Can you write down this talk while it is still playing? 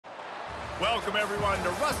Welcome, everyone, to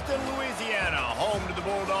Ruston, Louisiana, home to the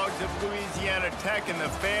Bulldogs of Louisiana Tech, and the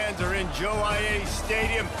fans are in Joe I.A.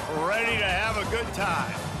 Stadium, ready to have a good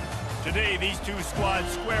time. Today, these two squads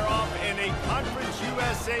square off in a Conference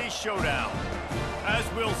USA showdown. As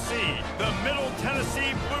we'll see, the Middle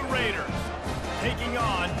Tennessee Blue Raiders taking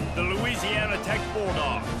on the Louisiana Tech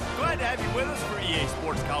Bulldogs. Glad to have you with us for EA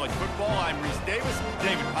Sports College Football. I'm Reese Davis,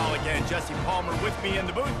 David Pollack and Jesse Palmer with me in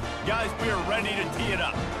the booth. Guys, we are ready to tee it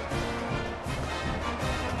up.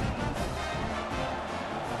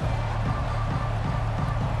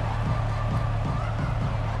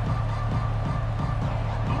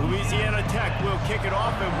 Louisiana Tech will kick it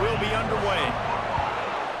off and will be underway.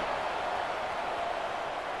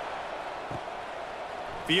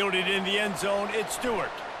 Fielded in the end zone, it's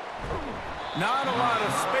Stewart. Not a lot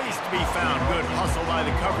of space to be found. Good hustle by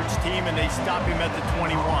the coverage team, and they stop him at the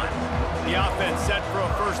 21. The offense set for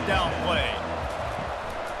a first down play.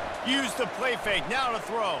 Use the play fake, now to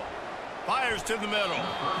throw. Fires to the middle.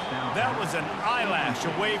 That was an eyelash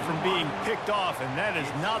away from being picked off, and that is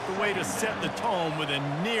not the way to set the tone with a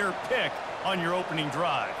near pick on your opening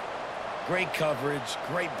drive. Great coverage,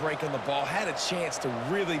 great break on the ball. Had a chance to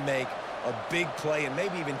really make a big play and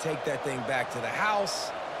maybe even take that thing back to the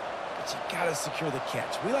house. But you got to secure the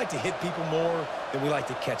catch. We like to hit people more than we like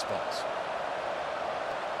to catch balls.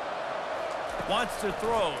 Wants to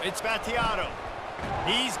throw. It's Battiato.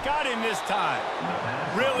 He's got him this time.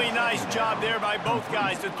 Really nice job there by both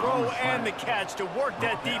guys to throw and the catch to work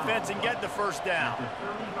that defense and get the first down.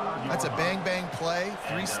 That's a bang-bang play,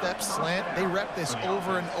 three-step slant. They rep this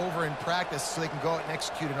over and over in practice so they can go out and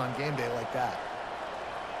execute it on game day like that.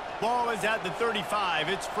 Ball is at the 35.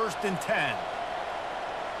 It's 1st and 10.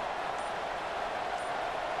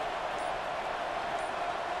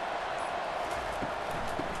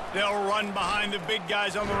 They'll run behind the big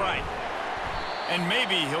guys on the right. And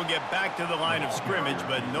maybe he'll get back to the line of scrimmage,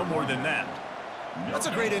 but no more than that. That's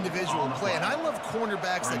a great individual play, and I love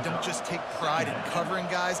cornerbacks that don't just take pride in covering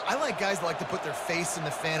guys. I like guys that like to put their face in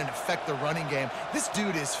the fan and affect the running game. This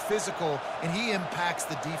dude is physical, and he impacts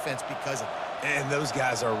the defense because of it. And those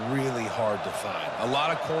guys are really hard to find. A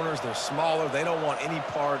lot of corners, they're smaller. They don't want any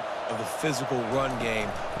part of the physical run game.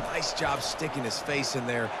 Nice job sticking his face in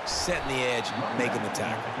there, setting the edge, making the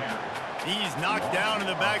tackle. He's knocked down in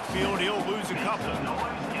the backfield. He'll lose a couple.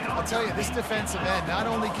 I'll tell you, this defensive end, not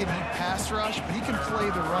only can he pass rush, but he can play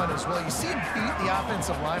the run as well. You see him beat the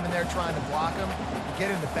offensive lineman there trying to block him,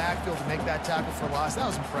 get in the backfield to make that tackle for loss. That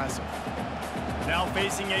was impressive. Now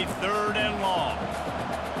facing a 3rd and long.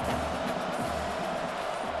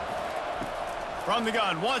 From the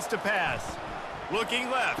gun, wants to pass.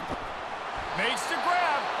 Looking left. Makes the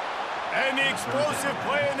grab. And the explosive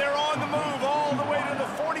play, and they're on the move all the way to the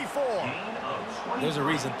 44. There's a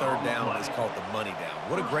reason 3rd down is called the money down.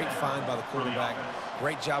 What a great find by the quarterback.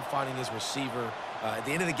 Great job finding his receiver. At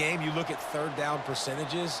the end of the game, you look at 3rd down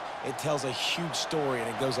percentages. It tells a huge story, and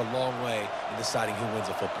it goes a long way in deciding who wins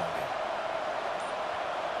a football game.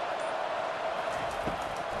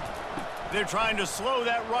 They're trying to slow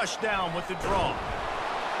that rush down with the draw.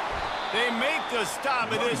 They make the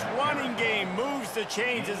stop, and this running game moves the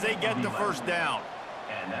chains as they get the first down.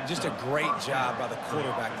 Just a great job by the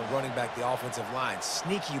quarterback, the running back, the offensive line.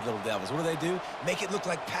 Sneaky little devils. What do? Make it look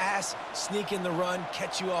like pass, sneak in the run,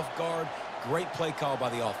 catch you off guard. Great play call by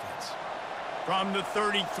the offense. From the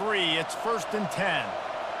 33, it's 1st and 10.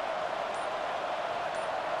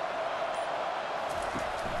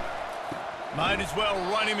 Might as well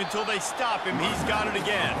run him until they stop him. He's got it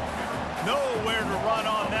again. Nowhere to run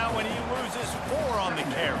on that when he loses 4 on the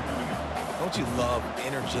carry. Don't you love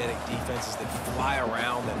energetic defenses that fly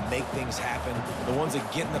around, that make things happen? The ones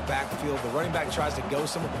that get in the backfield, the running back tries to go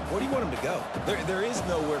somewhere. Where do you want him to go? There is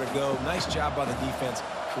nowhere to go. Nice job by the defense,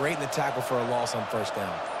 creating the tackle for a loss on 1st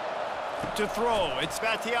down. To throw, it's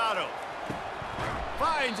Battiato.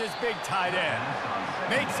 Finds his big tight end.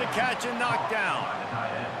 Makes a catch and knocked down.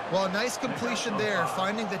 Well, a nice completion there,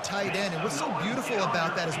 finding the tight end. And what's so beautiful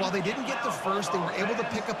about that is while they didn't get the first, they were able to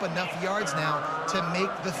pick up enough yards now to make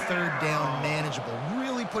the 3rd down manageable,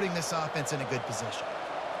 really putting this offense in a good position.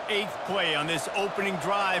 8th play on this opening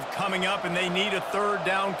drive coming up, and they need a 3rd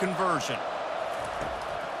down conversion.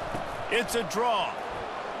 It's a draw.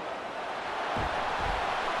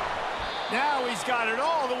 Now he's got it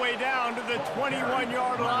all the way down to the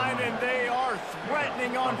 21-yard line, and they are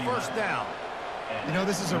threatening on 1st down. You know,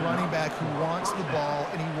 this is a running back who wants the ball,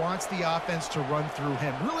 and he wants the offense to run through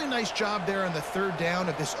him. Really nice job there on the 3rd down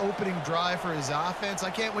of this opening drive for his offense. I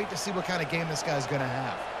can't wait to see what kind of game this guy's going to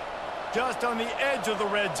have. Just on the edge of the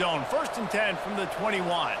red zone. 1st and 10 from the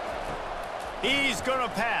 21. He's going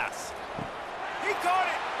to pass. He caught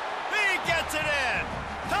it. He gets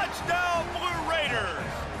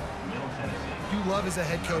love as a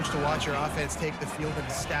head coach to watch your offense take the field and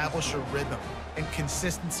establish a rhythm and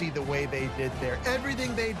consistency the way they did there.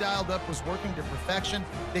 Everything they dialed up was working to perfection.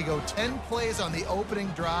 They go 10 plays on the opening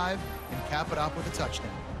drive and cap it off with a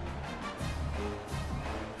touchdown.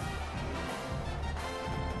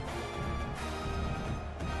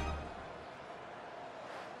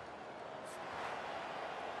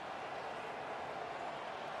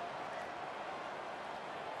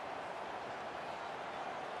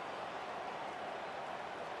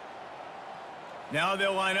 Now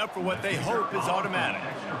they'll line up for what they hope is automatic.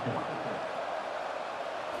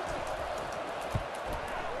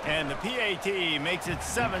 And the PAT makes it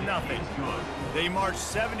 7-0. They march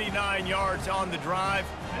 79 yards on the drive,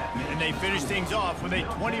 and they finish things off with a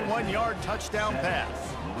 21-yard touchdown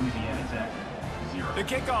pass. The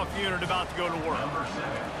kickoff unit about to go to work.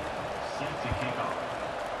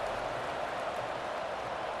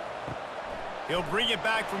 He'll bring it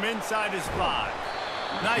back from inside his 5.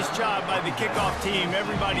 Nice job by the kickoff team.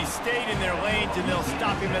 Everybody stayed in their lanes, and they'll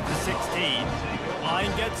stop him at the 16.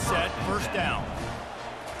 Line gets set, first down.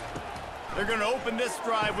 They're going to open this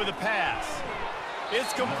drive with a pass.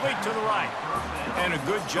 It's complete to the right. And a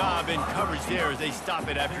good job in coverage there as they stop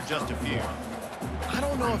it after just a few. I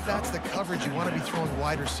don't know if that's the coverage you want to be throwing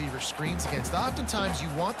wide receiver screens against. Oftentimes, you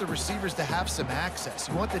want the receivers to have some access.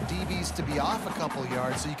 You want the DBs to be off a couple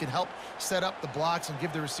yards so you can help set up the blocks and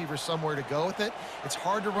give the receiver somewhere to go with it. It's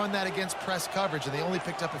hard to run that against press coverage, and they only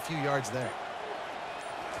picked up a few yards there.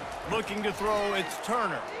 Looking to throw, it's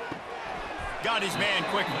Turner. Got his man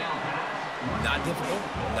quickly. Not difficult,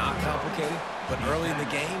 not complicated, but early in the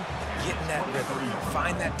game, getting that rhythm.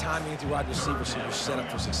 Find that timing with your wide receiver so you're set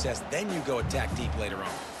up for success. Then you go attack deep later on.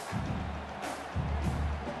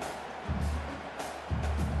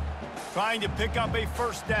 Trying to pick up a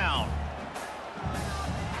first down.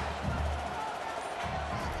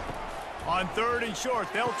 On 3rd and short,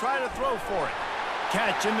 they'll try to throw for it.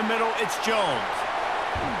 Catch in the middle, it's Jones.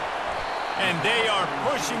 And they are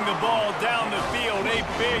pushing the ball down the field. A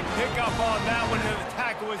big pickup on that one, and the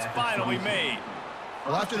tackle is finally made.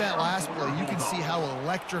 Well, after that last play, you can see how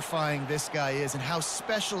electrifying this guy is and how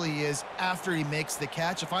special he is after he makes the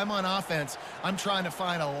catch. If I'm on offense, I'm trying to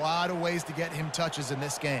find a lot of ways to get him touches in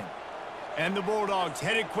this game. And the Bulldogs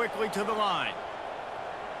headed quickly to the line.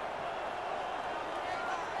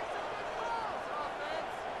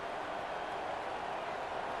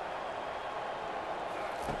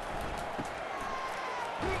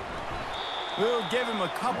 We'll give him a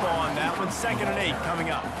couple on that one. 2nd and 8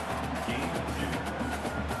 coming up.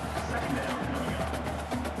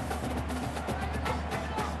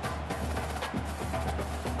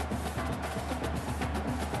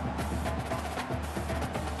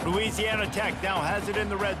 Louisiana Tech now has it in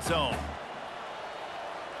the red zone.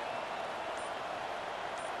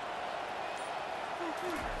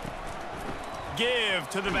 Give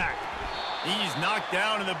to the back. He's knocked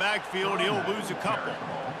down in the backfield. He'll lose a couple.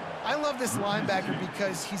 I love this linebacker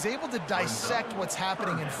because he's able to dissect what's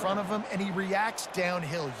happening in front of him, and he reacts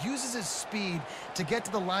downhill, uses his speed to get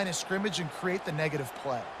to the line of scrimmage and create the negative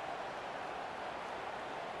play.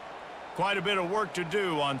 Quite a bit of work to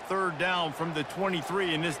do on 3rd down from the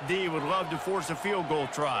 23, and this D would love to force a field goal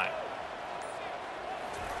try.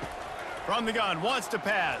 From the gun, wants to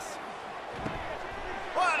pass.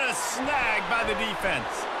 What a snag by the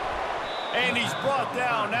defense. And he's brought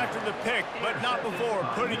down after the pick, but not before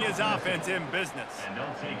putting his offense in business.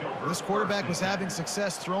 This quarterback was having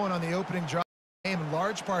success throwing on the opening drive in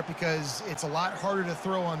large part because it's a lot harder to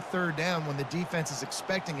throw on 3rd down when the defense is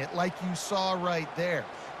expecting it, like you saw right there.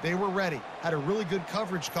 They were ready, had a really good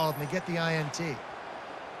coverage called, and they get the INT.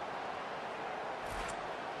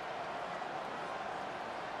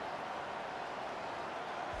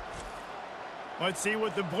 Let's see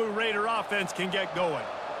what the Blue Raider offense can get going.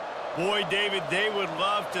 Boy, David, they would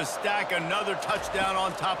love to stack another touchdown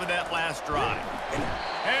on top of that last drive.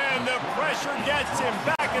 And the pressure gets him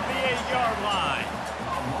back at the 8-yard line.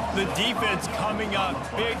 The defense coming up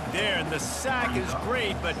big there, and the sack is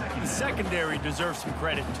great, but the secondary deserves some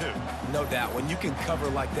credit too. No doubt. When you can cover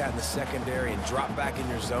like that in the secondary and drop back in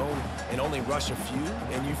your zone and only rush a few,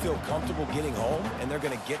 and you feel comfortable getting home, and they're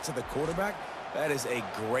going to get to the quarterback, that is a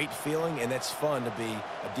great feeling, and it's fun to be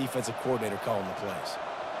a defensive coordinator calling the plays.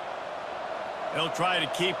 They'll try to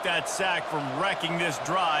keep that sack from wrecking this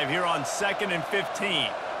drive here on 2nd and 15.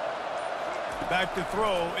 Back to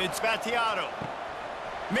throw, it's Battiato.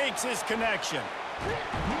 Makes his connection.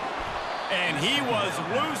 And he was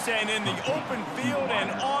loose and in the open field and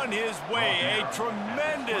on his way. A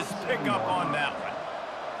tremendous pickup on that one.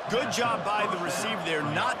 Good job by the receiver there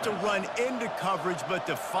not to run into coverage, but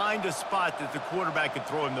to find a spot that the quarterback could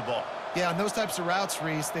throw him the ball. Yeah, on those types of routes,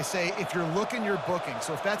 Reese, they say if you're looking, you're booking.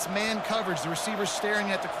 So if that's man coverage, the receiver's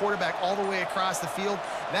staring at the quarterback all the way across the field.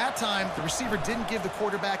 That time, the receiver didn't give the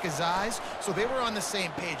quarterback his eyes, so they were on the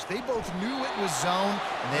same page. They both knew it was zone,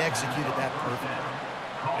 and they executed that perfectly.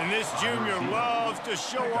 And this junior loves to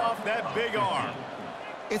show off that big arm.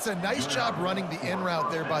 It's a nice job running the in route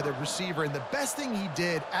there by the receiver, and the best thing he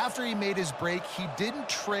did after he made his break, he didn't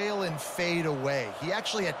trail and fade away. He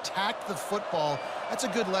actually attacked the football. That's a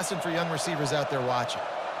good lesson for young receivers out there watching.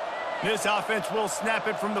 This offense will snap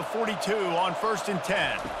it from the 42 on 1st and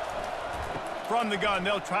 10. From the gun,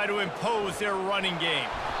 they'll try to impose their running game.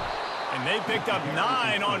 And they picked up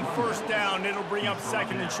 9 on 1st down. It'll bring up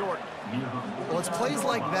 2nd and short. Well, it's plays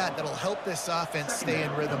like that that'll help this offense stay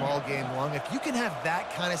in rhythm all game long. If you can have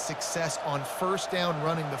that kind of success on 1st down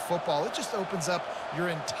running the football, it just opens up your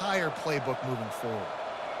entire playbook moving forward.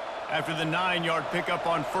 After the 9-yard pickup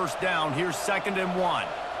on 1st down, here's 2nd and 1.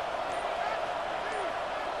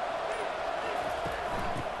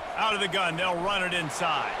 Out of the gun, they'll run it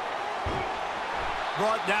inside.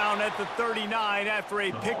 Brought down at the 39 after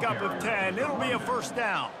a pickup of 10. It'll be a 1st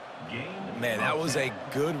down. Man, that was a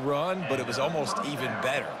good run, but it was almost even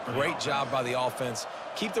better. Great job by the offense.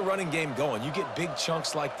 Keep the running game going. You get big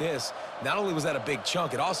chunks like this. Not only was that a big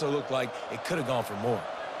chunk, it also looked like it could have gone for more.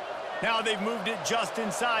 Now they've moved it just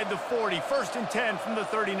inside the 40. 1st and 10 from the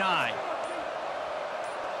 39.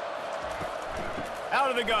 Out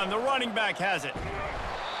of the gun, the running back has it.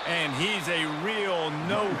 And he's a real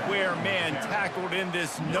nowhere man tackled in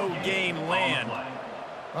this no-gain land.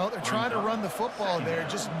 Well, they're trying to run the football there,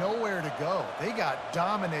 just nowhere to go. They got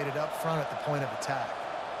dominated up front at the point of attack.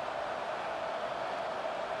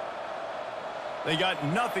 They got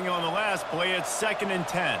nothing on the last play. It's 2nd and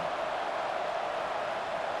 10.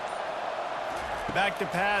 Back to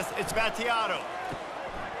pass. It's Battiato.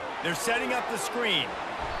 They're setting up the screen.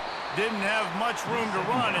 Didn't have much room to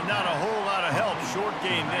run and not a whole lot of help. Short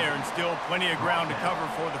gain there and still plenty of ground to cover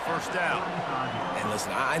for the 1st down. And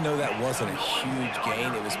listen, I know that wasn't a huge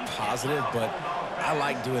gain. It was positive, but I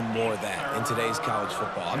like doing more of that in today's college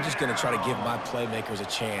football. I'm just going to try to give my playmakers a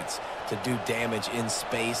chance to do damage in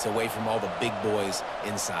space away from all the big boys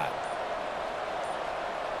inside.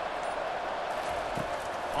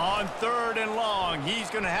 On 3rd and long, he's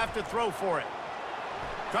going to have to throw for it.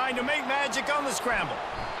 Trying to make magic on the scramble.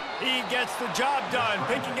 He gets the job done,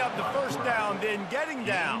 picking up the 1st down, then getting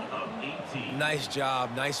down. Nice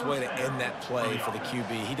job. Nice way to end that play for the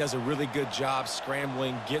QB. He does a really good job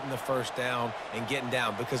scrambling, getting the 1st down, and getting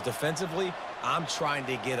down. Because defensively, I'm trying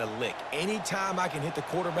to get a lick. Anytime I can hit the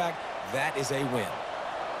quarterback, that is a win.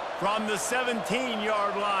 From the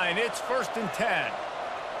 17-yard line, it's 1st and 10.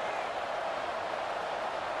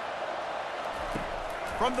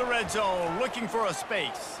 From the red zone, looking for a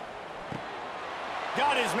space.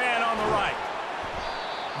 Got his man on the right.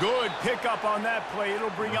 Good pickup on that play. It'll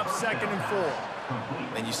bring up 2nd and 4.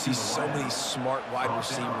 And you see so many smart wide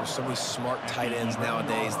receivers, so many smart tight ends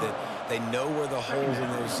nowadays that they know where the holes in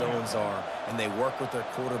those zones are, and they work with their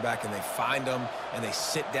quarterback, and they find them, and they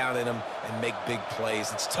sit down in them and make big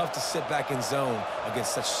plays. It's tough to sit back in zone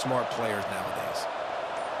against such smart players nowadays.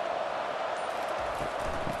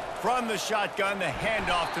 From the shotgun, the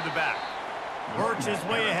handoff to the back. Works his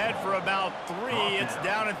way ahead for about 3. It's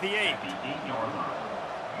down at the 8.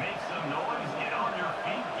 Make some noise, get on your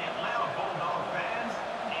feet, get loud, Bulldog fans.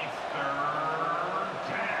 It's 3rd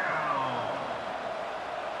down.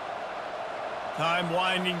 Time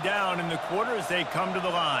winding down in the quarter as they come to the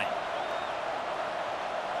line.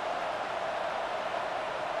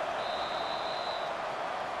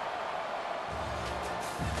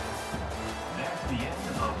 That's the end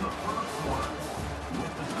of the 1st quarter.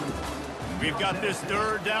 With the score. We've got this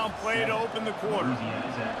 3rd down play to open the quarter.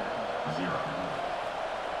 Louisiana Tech, 0.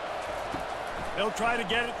 They'll try to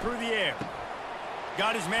get it through the air.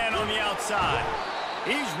 Got his man on the outside.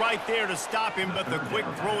 He's right there to stop him, but the quick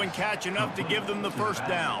throw and catch enough to give them the 1st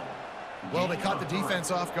down. Well, they caught the defense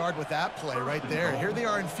off guard with that play right there. Here they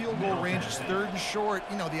are in field goal range. It's 3rd and short.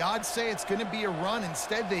 You know, the odds say it's going to be a run.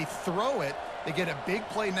 Instead, they throw it. They get a big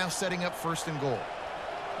play now setting up 1st and goal.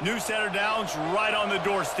 New set of downs right on the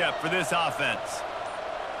doorstep for this offense.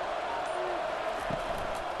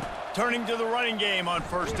 Turning to the running game on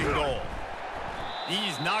 1st and goal.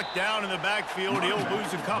 He's knocked down in the backfield. He'll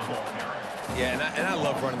lose a couple. Yeah, and I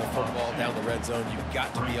love running the football down the red zone. You've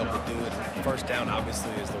got to be able to do it. First down,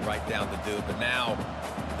 obviously, is the right down to do it. But now,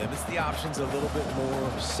 limits the options a little bit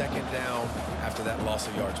more. Second down after that loss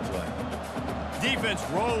of yards play. Defense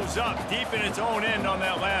rolls up deep in its own end on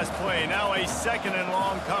that last play. Now a second and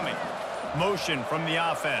long coming. Motion from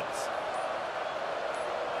the offense.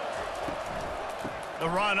 The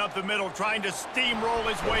run up the middle, trying to steamroll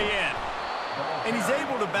his way in. And he's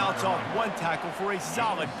able to bounce off one tackle for a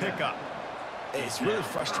solid pickup. It's really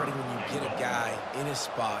frustrating when you get a guy in his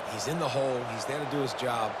spot. He's in the hole. He's there to do his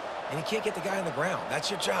job. And you can't get the guy on the ground. That's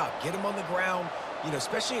your job. Get him on the ground. You know,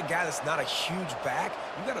 especially a guy that's not a huge back.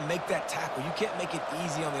 You got to make that tackle. You can't make it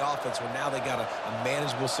easy on the offense when now they got a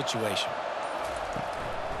manageable situation.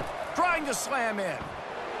 Trying to slam in.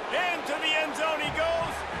 Into the end zone he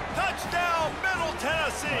goes. Touchdown, Middle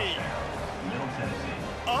Tennessee. Middle Tennessee.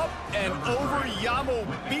 Up and over Yamo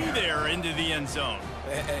be there into the end zone.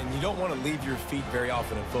 And you don't want to leave your feet very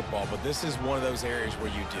often in football, but this is one of those areas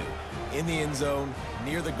where you do. In the end zone,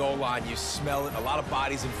 near the goal line, you smell it. A lot of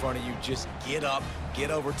bodies in front of you. Just get up,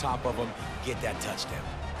 get over top of them, get that touchdown.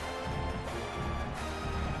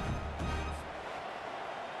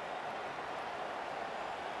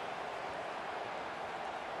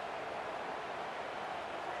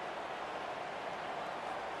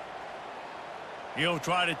 He'll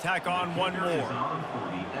try to tack on one more.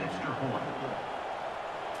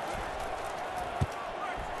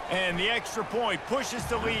 And the extra point pushes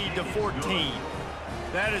the lead to 14.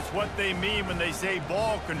 That is what they mean when they say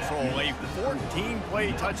ball control, a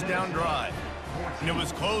 14-play touchdown drive. And it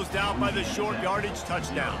was closed out by the short yardage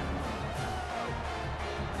touchdown.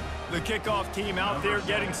 The kickoff team out there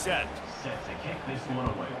getting set. Set to kick this one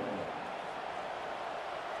away.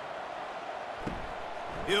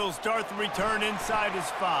 He'll start the return inside his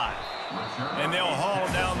 5. And they'll haul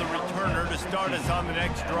down the returner to start us on the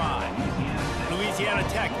next drive. Louisiana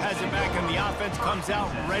Tech has it back, and the offense comes out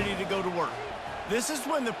ready to go to work. This is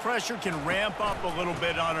when the pressure can ramp up a little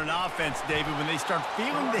bit on an offense, David, when they start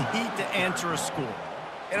feeling the heat to answer a score.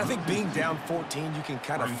 And I think being down 14, you can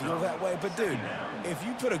kind of feel that way. But, dude, if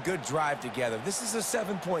you put a good drive together, this is a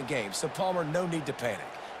 7-point game. So, Palmer, no need to panic.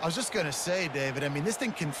 I was just going to say, David, I mean, this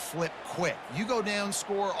thing can flip quick. You go down,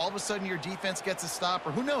 score, all of a sudden your defense gets a stop,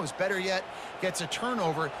 or who knows, better yet, gets a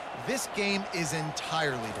turnover. This game is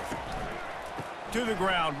entirely different. To the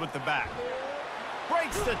ground with the back.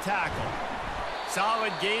 Breaks the tackle.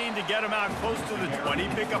 Solid gain to get him out close to the 20.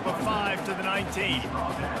 Pick up a 5 to the 19.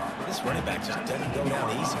 This running back just doesn't go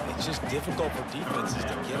down easy. It's just difficult for defenses to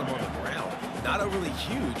get him on the ground. Not overly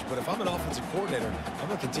huge, but if I'm an offensive coordinator, I'm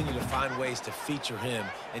going to continue to find ways to feature him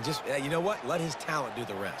and just, you know what, let his talent do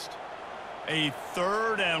the rest. A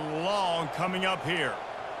third and long coming up here.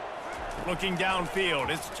 Looking downfield,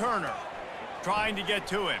 it's Turner trying to get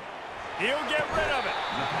to him. He'll get rid of it.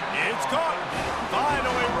 It's caught.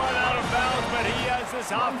 Finally run out of bounds, but he has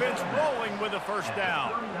this offense rolling with a first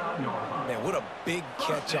down. Man, what a big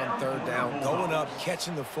catch on third down. Going up,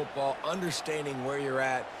 catching the football, understanding where you're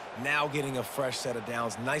at, now getting a fresh set of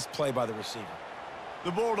downs. Nice play by the receiver.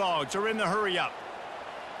 The Bulldogs are in the hurry up.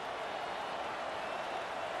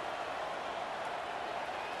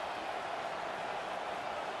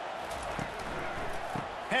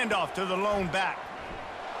 Handoff to the lone back.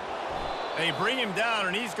 They bring him down,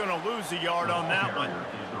 and he's going to lose a yard on that one.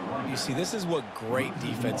 You see, this is what great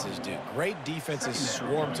defenses do. Great defenses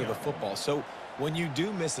swarm to the football. So when you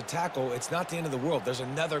do miss a tackle, it's not the end of the world. There's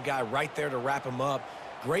another guy right there to wrap him up.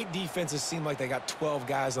 Great defenses seem like they got 12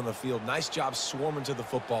 guys on the field. Nice job swarming to the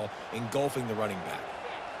football, engulfing the running back.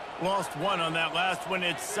 Lost one on that last one.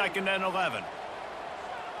 It's 2nd and 11.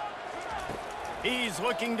 He's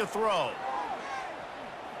looking to throw.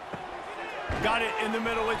 Got it in the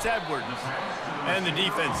middle. It's Edwards. And the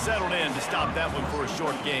defense settled in to stop that one for a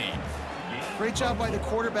short gain. Great job by the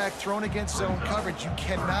quarterback thrown against zone coverage. You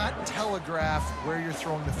cannot telegraph where you're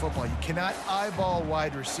throwing the football. You cannot eyeball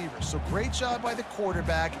wide receivers. So great job by the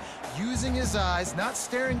quarterback using his eyes, not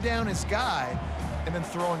staring down his guy, and then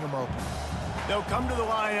throwing him open. They'll come to the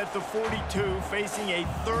line at the 42, facing a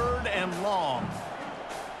 3rd and long.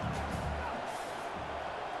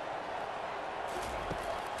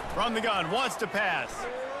 From the gun, wants to pass.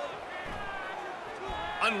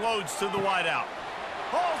 Unloads to the wideout.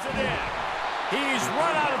 Hauls it in. He's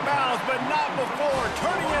run out of bounds, but not before.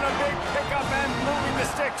 Turning in a big pickup and moving the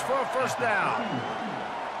sticks for a first down.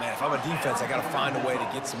 Man, if I'm a defense, I got to find a way to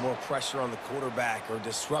get some more pressure on the quarterback or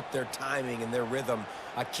disrupt their timing and their rhythm.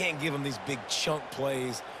 I can't give them these big chunk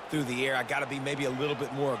plays through the air. I got to be maybe a little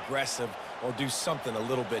bit more aggressive or do something a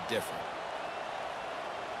little bit different.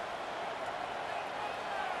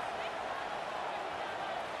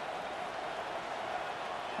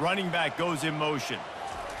 Running back goes in motion.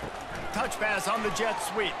 Touch pass on the jet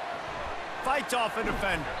sweep. Fights off a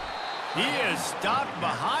defender. He is stopped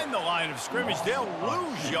behind the line of scrimmage. They'll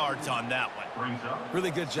lose yards on that one. Really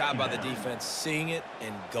good job by the defense seeing it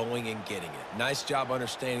and going and getting it. Nice job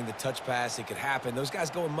understanding the touch pass. It could happen. Those guys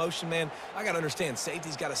go in motion, man. I got to understand.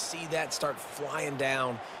 Safety's got to see that, start flying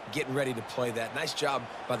down, getting ready to play that. Nice job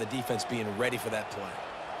by the defense being ready for that play.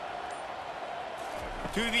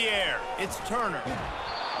 To the air. It's Turner.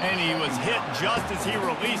 And he was hit just as he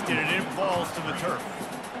released it, and it falls to the turf.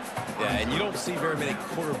 Yeah, and you don't see very many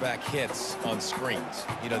quarterback hits on screens.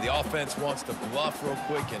 You know, the offense wants to bluff real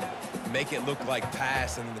quick and make it look like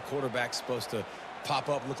pass, and then the quarterback's supposed to pop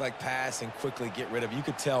up, look like pass, and quickly get rid of it. You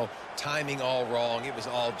could tell timing all wrong. It was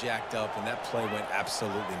all jacked up, and that play went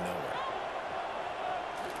absolutely nowhere.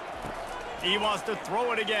 He wants to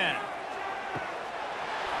throw it again.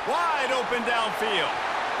 Wide open downfield.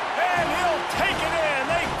 And he'll take it in.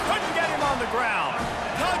 They couldn't get him on the ground.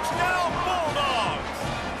 Touchdown, Bulldogs.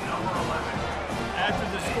 After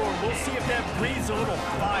the score, we'll see if that breathes a little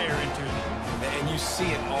fire into them. And you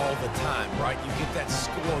see it all the time, right? You get that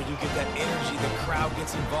score, you get that energy, the crowd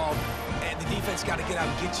gets involved, and the defense got to get out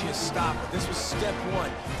and get you a stop. But this was step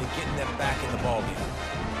one to getting them back in the ballgame.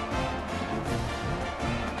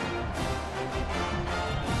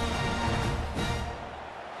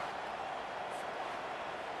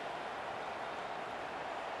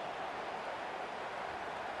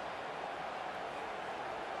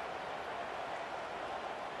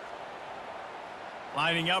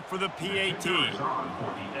 Lining up for the PAT.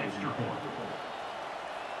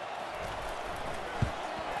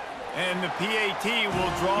 And the PAT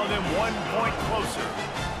will draw them 1 point closer.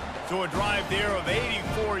 So a drive there of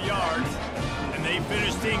 84 yards. And they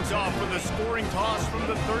finish things off with a scoring toss from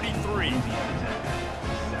the 33.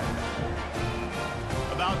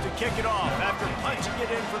 About to kick it off after punching it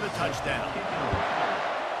in for the touchdown.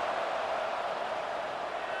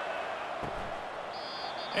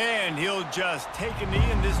 And he'll just take a knee,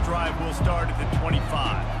 and this drive will start at the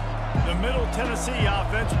 25. The Middle Tennessee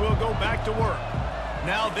offense will go back to work.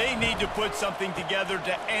 Now they need to put something together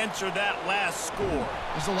to answer that last score.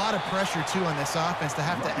 There's a lot of pressure, too, on this offense to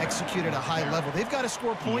have to execute at a high level. They've got to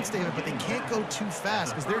score points, David, but they can't go too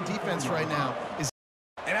fast because their defense right now is...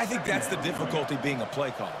 And I think that's the difficulty being a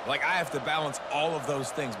play caller. Like, I have to balance all of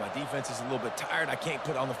those things. My defense is a little bit tired. I can't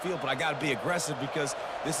put it on the field, but I got to be aggressive because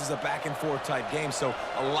this is a back-and-forth type game, so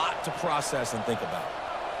a lot to process and think about.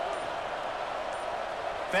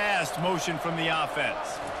 Fast motion from the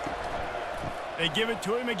offense. They give it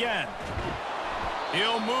to him again.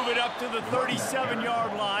 He'll move it up to the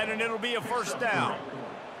 37-yard line, and it'll be a first down.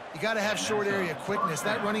 You got to have short area quickness.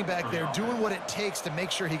 That running back there doing what it takes to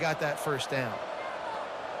make sure he got that first down.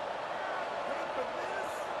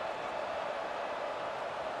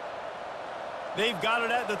 They've got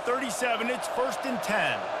it at the 37. It's 1st and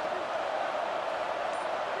 10.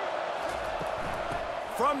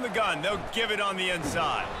 From the gun, they'll give it on the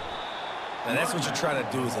inside. And that's what you're trying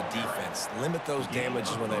to do as a defense. Limit those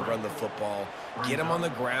damages when they run the football. Get them on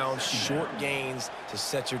the ground, short gains to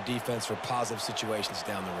set your defense for positive situations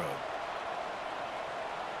down the road.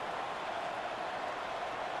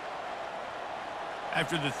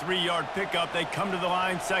 After the 3-yard pickup, they come to the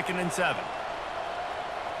line 2nd and 7.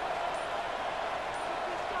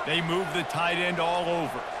 They move the tight end all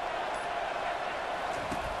over.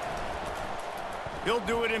 He'll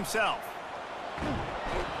do it himself.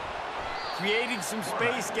 Creating some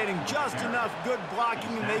space, getting just enough good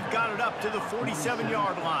blocking, and they've got it up to the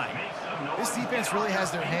 47-yard line. This defense really has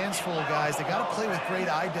their hands full, guys. They got to play with great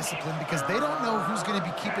eye discipline because they don't know who's going to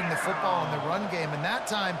be keeping the football in the run game. And that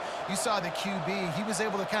time, you saw the QB. He was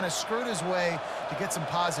able to kind of skirt his way to get some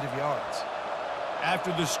positive yards.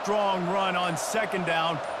 After the strong run on 2nd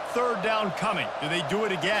down, 3rd down coming. Do they do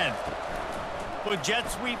it again? Well, jet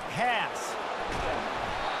sweep pass.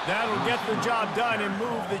 That'll get the job done and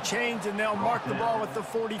move the chains, and they'll mark the ball at the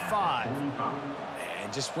 45.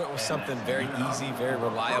 And just went with something very easy, very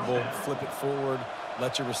reliable. Flip it forward,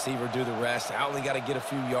 let your receiver do the rest. I only got to get a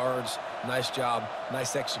few yards. Nice job,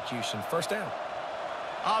 nice execution. 1st down.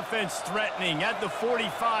 Offense threatening at the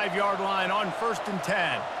 45-yard line on 1st and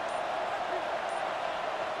 10.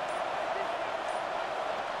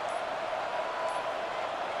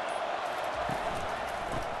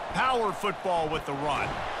 Power football with the run.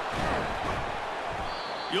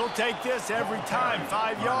 You'll take this every time.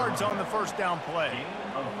 5 yards on the 1st down play.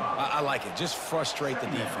 I like it. Just frustrate the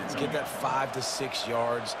defense. Get that 5 to 6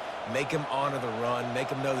 yards. Make them honor the run. Make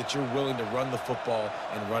them know that you're willing to run the football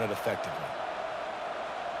and run it effectively.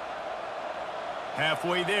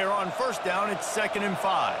 Halfway there on 1st down, it's 2nd and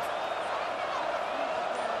 5.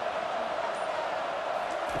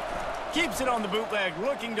 Keeps it on the bootleg,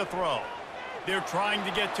 looking to throw. They're trying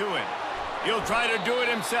to get to him. He'll try to do it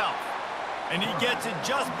himself. And he gets it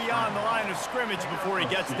just beyond the line of scrimmage before he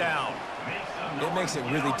gets down. It makes it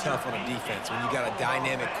really tough on a defense when you got a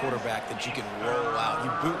dynamic quarterback that you can roll out.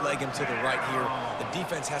 You bootleg him to the right here. The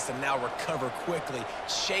defense has to now recover quickly,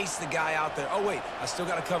 chase the guy out there. Oh, wait, I still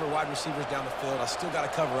got to cover wide receivers down the field. I still got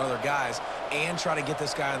to cover other guys and try to get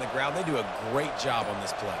this guy on the ground. They do a great job on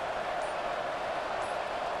this play.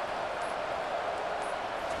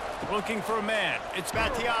 Looking for a man. It's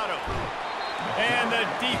Mattiato. And the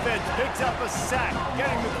defense picks up a sack,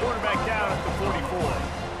 getting the quarterback down at the 44.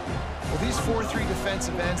 Well, these 4-3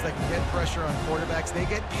 defensive ends that can get pressure on quarterbacks, they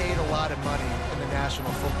get paid a lot of money in the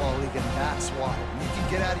National Football League, and that's why. You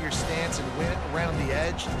can get out of your stance and win around the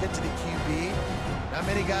edge to get to the QB. Not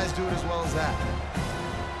many guys do it as well as that.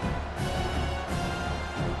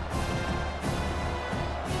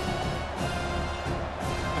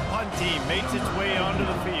 The punt team makes its way onto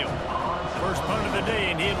the field. First punt of the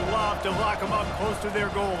day, and he'd love to lock them up close to their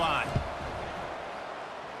goal line.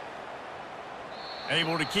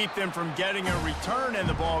 Able to keep them from getting a return, and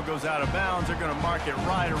the ball goes out of bounds. They're going to mark it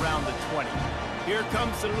right around the 20. Here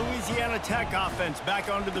comes the Louisiana Tech offense back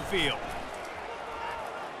onto the field.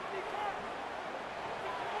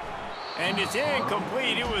 And it's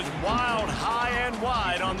incomplete. It was wild, high and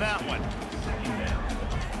wide on that one.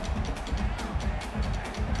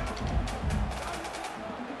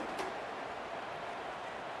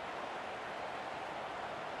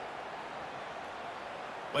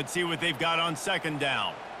 Let's see what they've got on second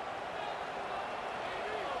down.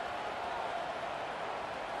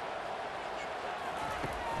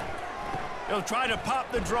 He'll try to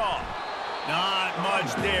pop the draw. Not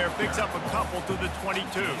much there. Picks up a couple to the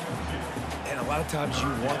 22. And a lot of times you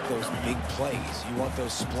want those big plays. You want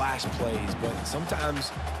those splash plays. But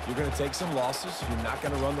sometimes you're going to take some losses. You're not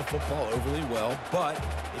going to run the football overly well. But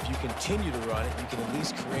if you continue to run it, you can at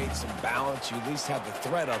least create some balance. You at least have the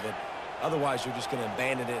threat of it. Otherwise, you're just going to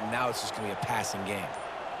abandon it, and now it's just going to be a passing game.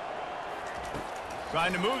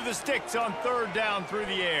 Trying to move the sticks on third down through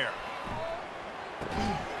the air.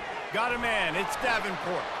 Got a man. It's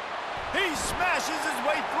Davenport. He smashes his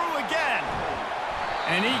way through again.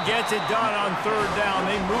 And he gets it done on third down.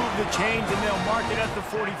 They move the chains, and they'll mark it at the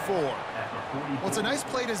 44. Well, it's a nice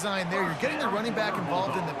play design there. You're getting the running back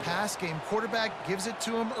involved in the pass game. Quarterback gives it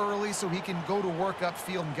to him early so he can go to work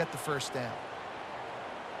upfield and get the first down.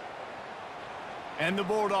 And the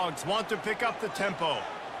Bulldogs want to pick up the tempo.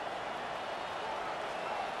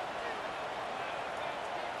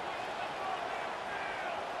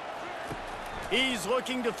 He's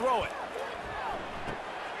looking to throw it.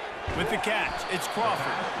 With the catch, it's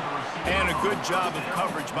Crawford. And a good job of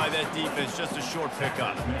coverage by that defense, just a short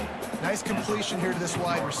pickup. Nice completion here to this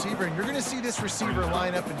wide receiver, and you're going to see this receiver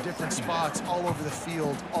line up in different spots all over the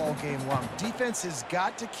field all game long. Defense has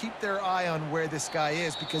got to keep their eye on where this guy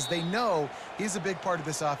is because they know he's a big part of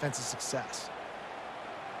this offense's success.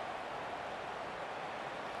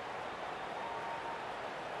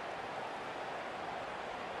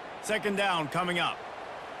 Second down coming up.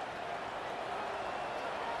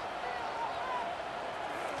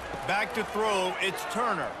 Back to throw, it's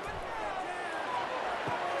Turner.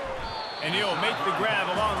 And he'll make the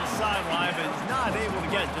grab along the sideline, but is not able to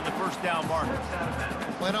get to the first down marker.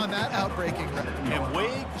 Went on that outbreaking. And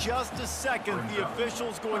wait just a second. The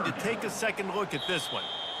official's going to take a second look at this one.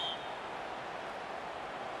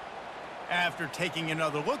 After taking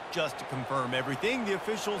another look just to confirm everything, the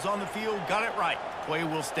officials on the field got it right. Play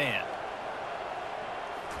will stand.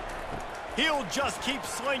 He'll just keep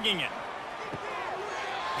slinging it.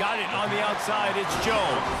 Got it on the outside. It's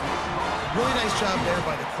Jones. Really nice job there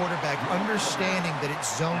by the quarterback, understanding that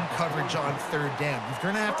it's zone coverage on third down. You're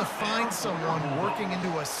going to have to find someone working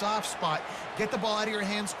into a soft spot, get the ball out of your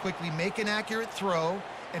hands quickly, make an accurate throw,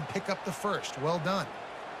 and pick up the first. Well done.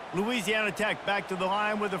 Louisiana Tech back to the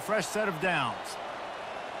line with a fresh set of downs.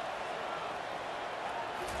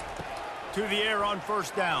 To the air on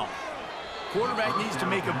first down. Quarterback needs to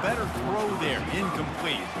make a better throw there.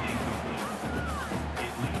 Incomplete.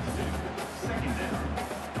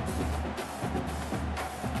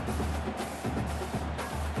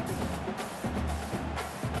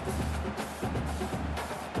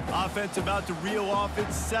 Offense about to reel off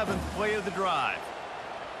its 7th play of the drive.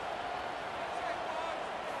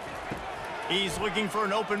 He's looking for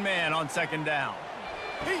an open man on second down.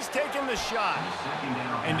 He's taking the shot.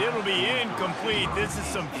 And it'll be incomplete. This is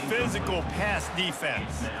some physical pass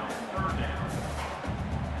defense.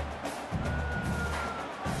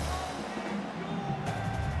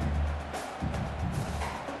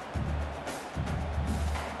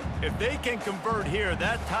 If they can convert here,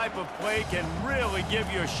 that type of play can really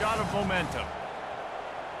give you a shot of momentum.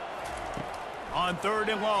 On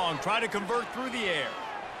 3rd and long, try to convert through the air.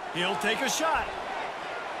 He'll take a shot.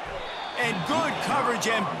 And good coverage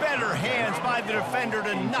and better hands by the defender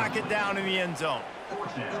to knock it down in the end zone.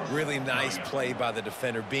 Really nice play by the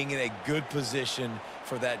defender, being in a good position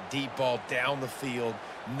for that deep ball down the field,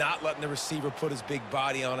 not letting the receiver put his big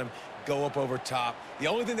body on him, go up over top. The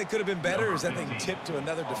only thing that could have been better is that thing tipped to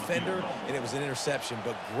another defender, and it was an interception,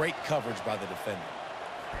 but great coverage by the defender.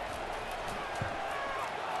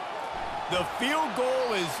 The field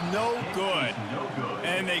goal is no good,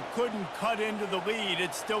 and they couldn't cut into the lead.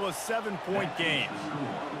 It's still a 7-point game.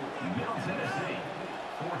 Middle Tennessee,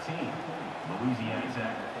 14. Louisiana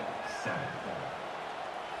Tech, 7.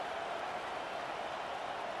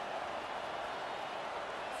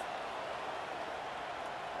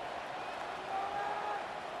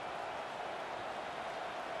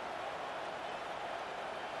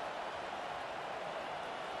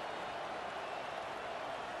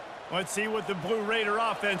 Let's see what the Blue Raider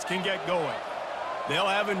offense can get going. They'll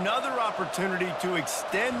have another opportunity to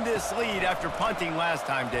extend this lead after punting last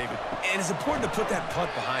time, David. And it's important to put that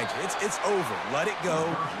punt behind you. It's over. Let it go.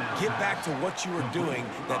 Get back to what you were doing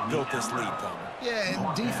that built this lead, Palmer. Yeah,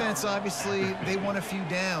 and defense, obviously, they won a few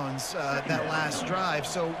downs that last drive,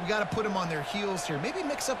 so we got to put them on their heels here. Maybe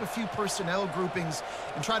mix up a few personnel groupings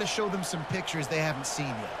and try to show them some pictures they haven't seen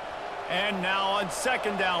yet. And now on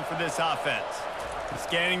 2nd down for this offense.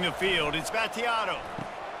 Scanning the field, it's Battiato.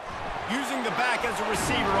 Using the back as a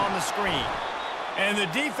receiver on the screen. And the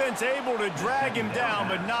defense able to drag him down,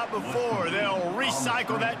 but not before. They'll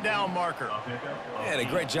recycle that down marker. And a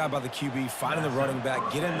great job by the QB, finding the running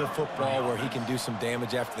back, get him the football where he can do some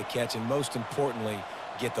damage after the catch, and most importantly,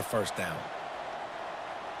 get the 1st down.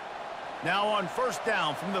 Now on 1st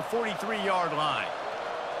down from the 43-yard line.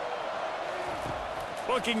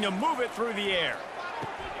 Looking to move it through the air.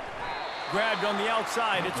 Grabbed on the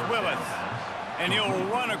outside, it's Willis. And he'll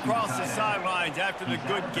run across the sidelines after the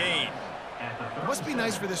good gain. It must be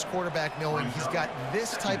nice for this quarterback knowing he's got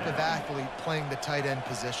this type of athlete playing the tight end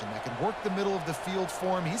position that can work the middle of the field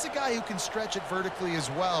for him. He's a guy who can stretch it vertically as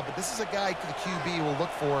well, but this is a guy the QB will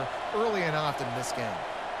look for early and often in this game.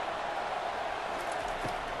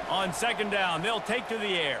 On 2nd down, they'll take to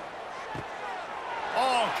the air.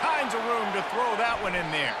 All kinds of room to throw that one in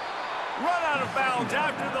there. Run out of bounds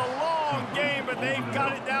after the long game, but they've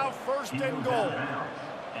got it now 1st and goal.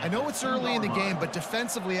 I know it's early in the game, but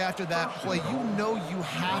defensively after that play, you know you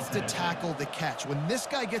have to tackle the catch. When this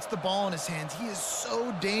guy gets the ball in his hands, he is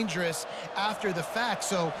so dangerous after the fact.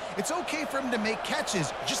 So it's okay for him to make catches.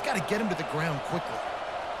 You just got to get him to the ground quickly.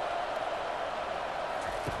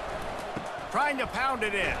 Trying to pound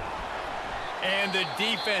it in. And the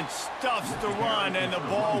defense stuffs the run, and the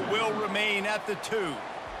ball will remain at the 2.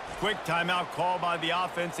 Quick timeout call by the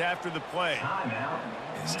offense after the play.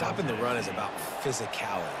 And stopping the run is about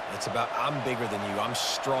physicality. It's about I'm bigger than you, I'm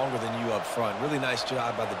stronger than you up front. Really nice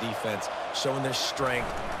job by the defense, showing their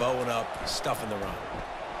strength, bowing up, stuffing the run.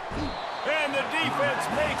 And the defense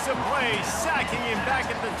makes a play, sacking him back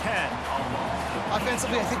at the 10.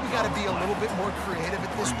 Offensively, I think we got to be a little bit more creative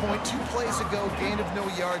at this point. 2 plays ago, gain of no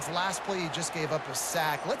yards. Last play, he just gave up a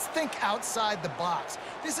sack. Let's think outside the box.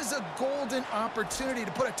 This is a golden opportunity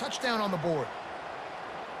to put a touchdown on the board.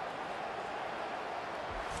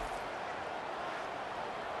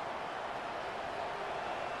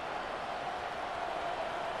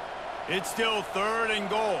 It's still 3rd and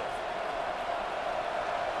goal.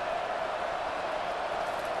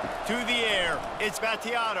 To the air, it's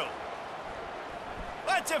Battiato.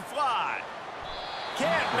 Lets it fly.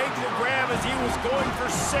 Can't make the grab as he was going for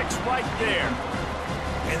 6 right there.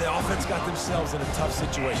 And the offense got themselves in a tough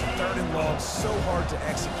situation. 3rd and long, so hard to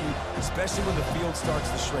execute, especially when the field starts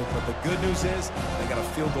to shrink. But the good news is they got a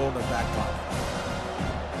field goal in their back pocket.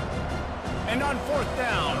 And on 4th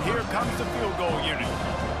down, here comes the field goal unit.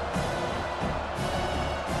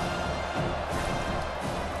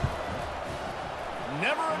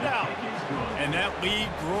 Never a doubt. And that lead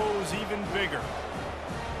grows even bigger.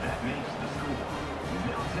 That makes the score.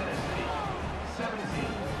 Middle Tennessee, 17.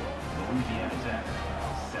 Louisiana Tech,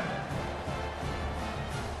 7.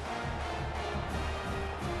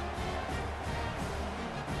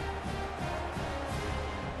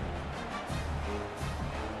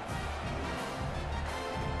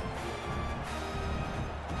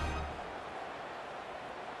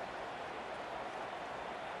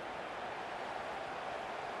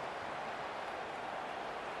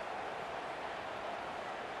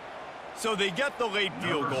 So they get the late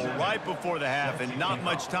field goal right before the half, and not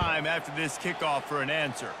much time after this kickoff for an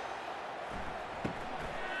answer.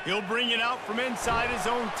 He'll bring it out from inside his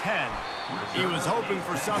own 10. He was hoping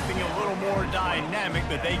for something a little more dynamic,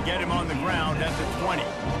 but they get him on the ground at the 20.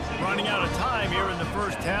 Running out of time here in the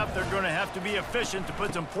first half, they're going to have to be efficient to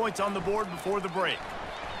put some points on the board before the break.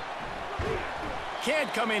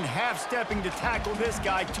 Can't come in half-stepping to tackle this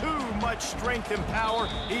guy. Too much strength and power.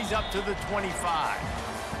 He's up to the 25.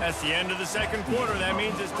 That's the end of the second quarter. That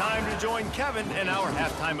means it's time to join Kevin in our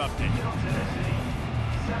halftime update.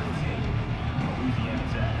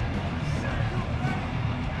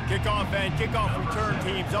 Kickoff and kickoff return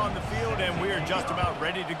teams on the field, and we are just about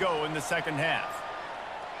ready to go in the second half.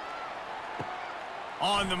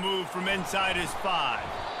 On the move from inside his 5.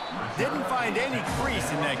 Didn't find any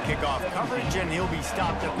crease in that kickoff coverage, and he'll be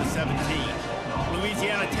stopped at the 17.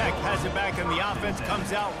 Louisiana Tech has it back, and the offense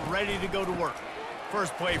comes out ready to go to work.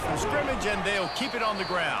 First play from scrimmage, and they'll keep it on the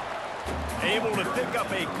ground. Able to pick up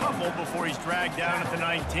a couple before he's dragged down at the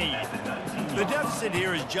 19. The deficit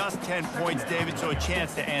here is just 10 points, David, so a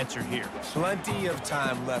chance to answer here. Plenty of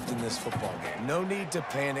time left in this football game. No need to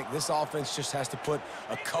panic. This offense just has to put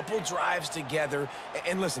a couple drives together.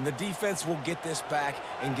 And listen, the defense will get this back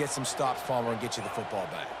and get some stops, Palmer, and get you the football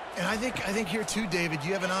back. And I think here too, David,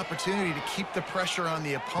 you have an opportunity to keep the pressure on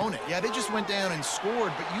the opponent. Yeah, they just went down and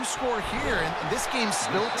scored, but you score here, and this game's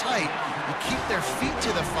still tight. You keep their feet to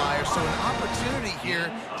the fire, so an opportunity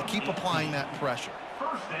here to keep applying that pressure.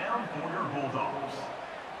 First down for your Bulldogs.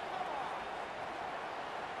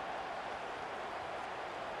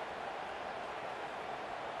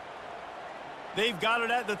 They've got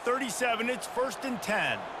it at the 37. It's 1st and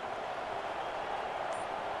 10.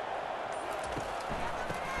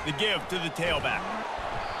 The give to the tailback.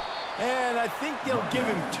 And I think they'll give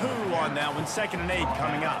him 2 on that one. 2nd and 8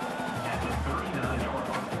 coming up. At the 39-yard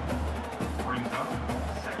line. Brings up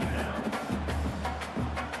 2nd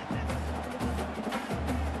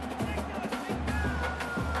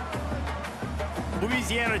down.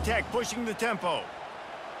 Louisiana Tech pushing the tempo.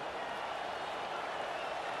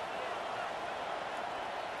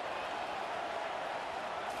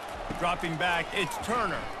 Dropping back, it's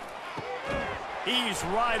Turner. He's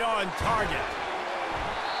right on target.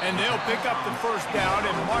 And they'll pick up the first down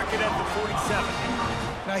and mark it at the 47.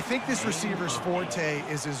 Now, I think this receiver's forte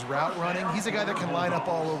is his route running. He's a guy that can line up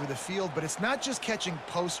all over the field, but it's not just catching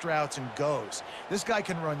post routes and goes. This guy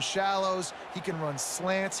can run shallows, he can run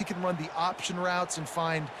slants, he can run the option routes and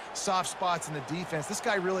find soft spots in the defense. This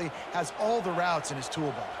guy really has all the routes in his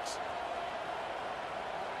toolbox.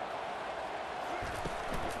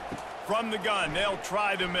 From the gun, they'll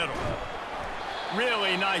try the middle.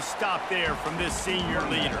 Really nice stop there from this senior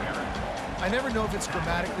leader. I never know if it's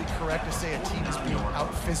grammatically correct to say a team is being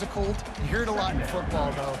out-physicaled. You hear it a lot in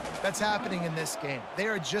football, though. That's happening in this game. They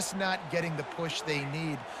are just not getting the push they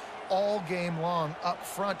need all game long up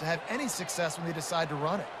front to have any success when they decide to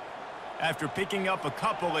run it. After picking up a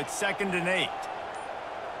couple, it's 2nd and 8.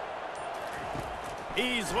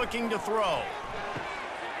 He's looking to throw.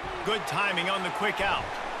 Good timing on the quick out.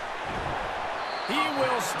 He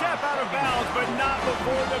will step out of bounds, but not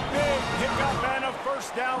before the big pickup and a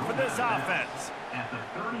first down for this offense.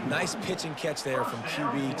 Nice pitch and catch there from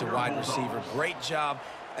QB to wide receiver. Great job.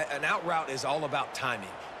 An out route is all about timing.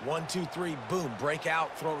 1, 2, 3, boom, break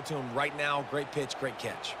out, throw it to him right now. Great pitch, great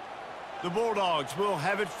catch. The Bulldogs will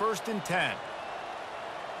have it 1st and 10.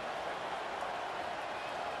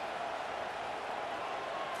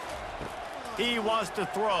 He wants to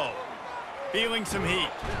throw. Feeling some heat.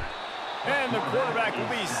 And the quarterback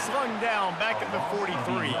will be slung down back at the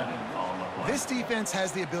 43. This defense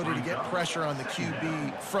has the ability to get pressure on the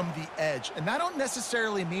QB from the edge. And I don't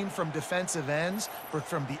necessarily mean from defensive ends, but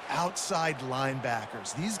from the outside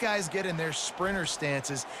linebackers. These guys get in their sprinter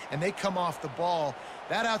stances, and they come off the ball.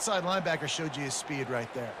 That outside linebacker showed you his speed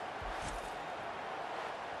right there.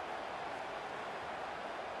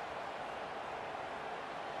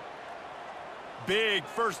 Big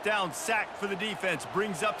first down sack for the defense.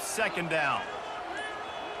 Brings up 2nd down.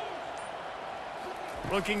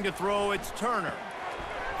 Looking to throw, it's Turner.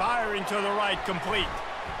 Firing to the right, complete.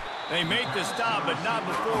 They make the stop, but not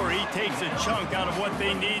before he takes a chunk out of what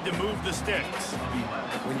they need to move the sticks.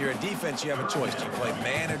 When you're a defense, you have a choice. Do you play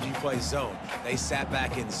man or do you play zone? They sat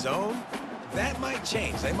back in zone. That might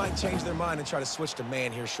change. They might change their mind and try to switch to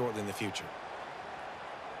man here shortly in the future.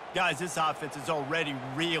 Guys, this offense is already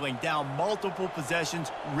reeling down multiple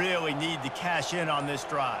possessions. Really need to cash in on this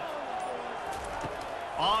drive.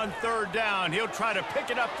 On 3rd down, he'll try to pick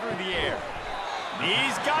it up through the air.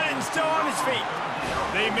 He's got it and still on his feet.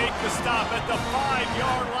 They make the stop at the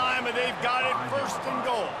 5-yard line, but they've got it 1st and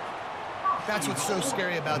goal. That's what's so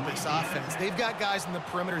scary about this offense. They've got guys in the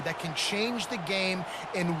perimeter that can change the game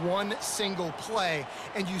in one single play,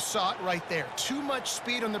 and you saw it right there. Too much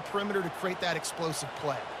speed on the perimeter to create that explosive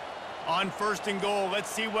play. On 1st and goal, let's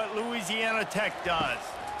see what Louisiana Tech does.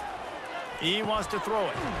 He wants to throw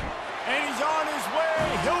it. And he's on his way.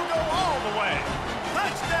 He'll go all the way.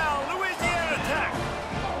 Touchdown, Louisiana Tech.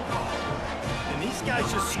 And these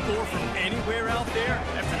guys just score from anywhere out there.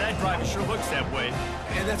 After that drive, it sure looks that way.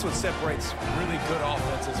 And that's what separates really good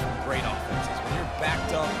offenses from great offenses. When you're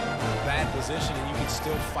backed up in a bad position and you can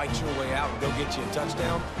still fight your way out and go get you a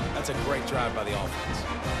touchdown, that's a great drive by the offense.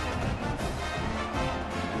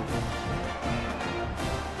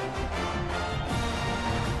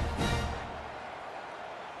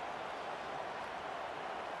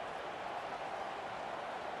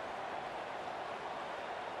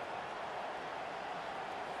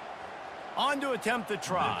 On to attempt the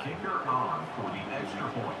try. The kicker on for the extra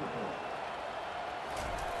point.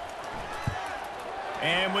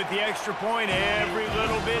 And with the extra point, every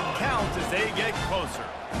little bit counts as they get closer.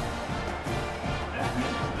 That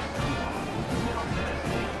makes the score Middle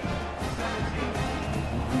Tennessee 17,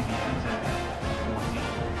 Louisiana Tech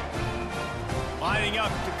 14. Lining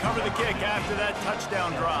up to cover the kick after that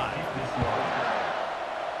touchdown drive.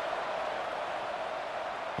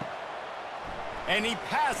 And he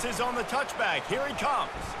passes on the touchback. Here he comes.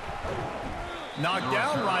 Knocked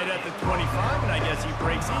down right at the 25, and I guess he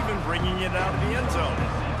breaks even, bringing it out of the end zone.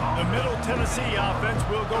 The Middle Tennessee offense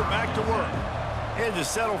will go back to work. Had to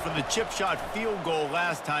settle for the chip shot field goal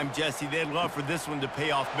last time, Jesse. They'd love for this one to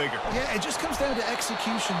pay off bigger. Yeah, it just comes down to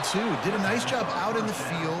execution, too. Did a nice job out in the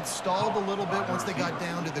field, stalled a little bit once they got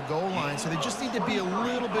down to the goal line, so they just need to be a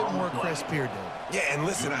little bit more crisp here, Dave. Yeah, and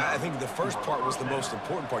listen, I think the first part was the most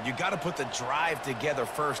important part. You got to put the drive together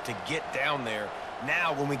first to get down there.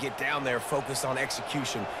 Now, when we get down there, focus on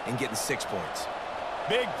execution and getting 6 points.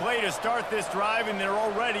 Big play to start this drive, and they're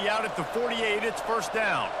already out at the 48. It's 1st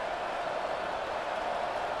down.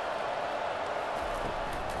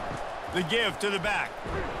 The give to the back.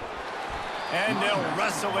 And they'll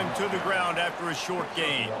wrestle him to the ground after a short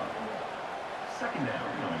gain. 2nd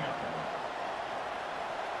down coming up.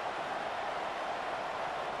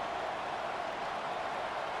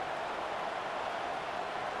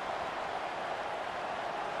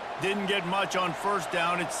 Didn't get much on 1st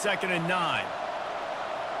down. It's 2nd and 9.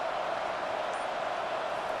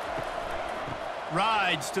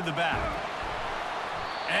 Rides to the back.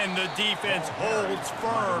 And the defense holds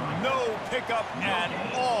firm. No pickup at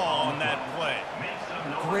all on that play.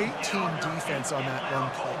 Great team defense on that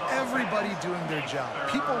one play. Everybody doing their job.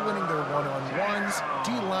 People winning their one-on-ones,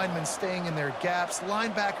 D linemen staying in their gaps,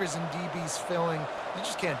 linebackers and DBs filling. You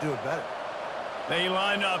just can't do it better. They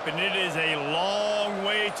line up, and it is a long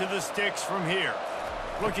way to the sticks from here.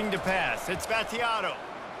 Looking to pass. It's Battiato.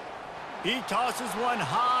 He tosses one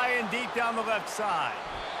high and deep down the left side.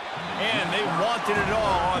 And they wanted it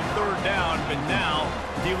all on 3rd down, but now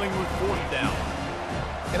dealing with 4th down.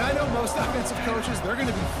 And I know most offensive coaches, they're going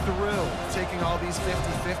to be thrilled taking all these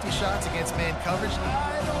 50-50 shots against man coverage.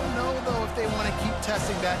 I don't know, though, if they want to keep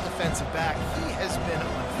testing that defensive back. He has been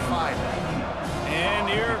on fire. And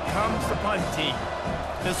here comes the punt team.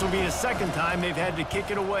 This will be the 2nd time they've had to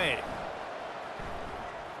kick it away.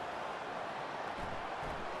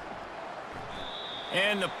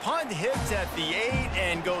 And the punt hits at the 8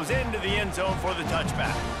 and goes into the end zone for the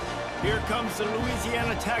touchback. Here comes the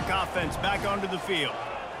Louisiana Tech offense back onto the field.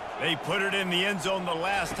 They put it in the end zone the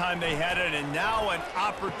last time they had it, and now an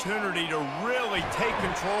opportunity to really take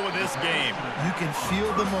control of this game. You can feel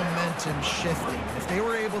the momentum shifting. If they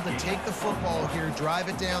were able to take the football here, drive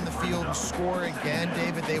it down the field, and score again,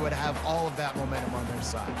 David, they would have all of that momentum on their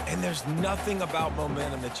side. And there's nothing about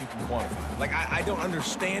momentum that you can quantify. Like, I don't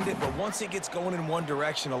understand it, but once it gets going in one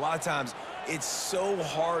direction, a lot of times it's so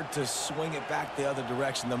hard to swing it back the other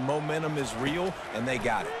direction. The momentum is real, and they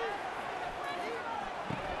got it.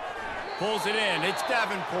 Pulls it in. It's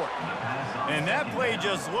Davenport. And that play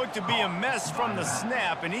just looked to be a mess from the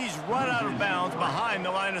snap, and he's run out of bounds behind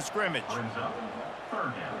the line of scrimmage. Brings up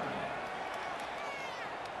 3rd down.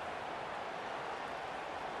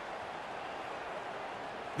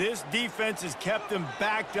 This defense has kept them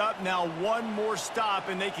backed up. Now one more stop,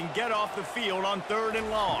 and they can get off the field on 3rd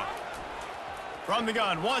and long. From the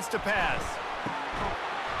gun, wants to pass.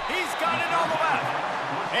 He's got it on the left.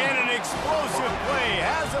 And an explosive play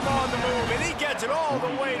has him on the move, and he gets it all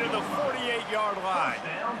the way to the 48-yard line.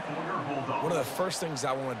 One of the first things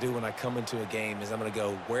I want to do when I come into a game is I'm going to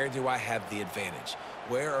go, where do I have the advantage?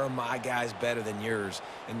 Where are my guys better than yours?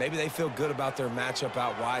 And maybe they feel good about their matchup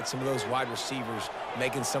out wide. Some of those wide receivers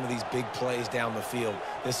making some of these big plays down the field.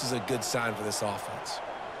 This is a good sign for this offense.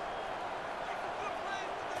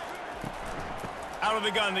 Out of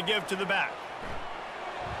the gun to give to the back.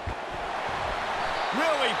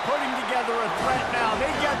 Really putting together a threat now.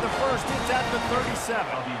 They get the first. It's at the 37.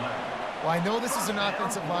 Well, I know this is an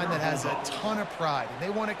offensive line that has a ton of pride, and they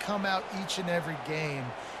want to come out each and every game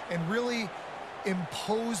and really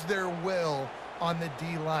impose their will on the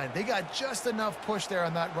D-line. They got just enough push there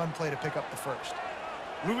on that run play to pick up the first.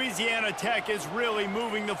 Louisiana Tech is really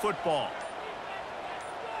moving the football.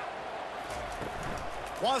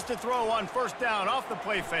 Wants to throw on first down off the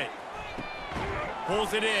play fake.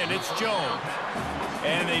 Pulls it in. It's Jones.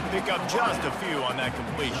 And they pick up just a few on that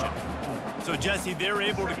completion. So, Jesse, they're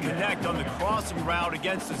able to connect on the crossing route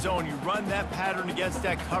against the zone. You run that pattern against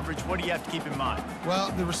that coverage. What do you have to keep in mind?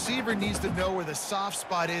 Well, the receiver needs to know where the soft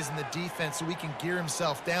spot is in the defense so he can gear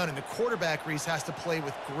himself down. And the quarterback, Reese, has to play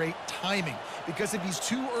with great timing. Because if he's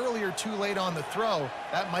too early or too late on the throw,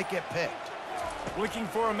 that might get picked. Looking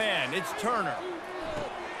for a man. It's Turner.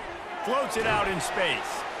 Floats it out in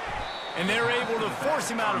space. And they're able to force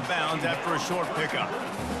him out of bounds after a short pickup.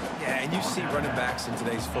 Yeah, and you see running backs in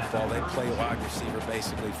today's football, they play wide receiver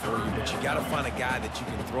basically for you, but you got to find a guy that you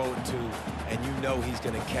can throw it to, and you know he's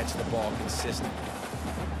going to catch the ball consistently.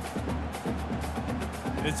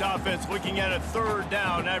 This offense looking at a third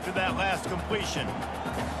down after that last completion.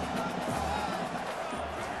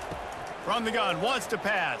 From the gun, wants to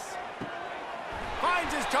pass.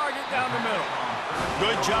 Finds his target down the middle.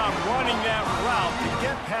 Good job running that route to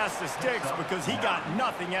get past the sticks because he got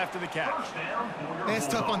nothing after the catch. It's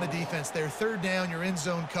tough on the defense there. Third down, you're in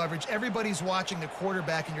zone coverage. Everybody's watching the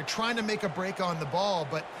quarterback, and you're trying to make a break on the ball,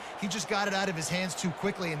 but he just got it out of his hands too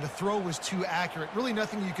quickly, and the throw was too accurate. Really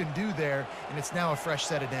nothing you can do there, and it's now a fresh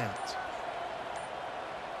set of downs.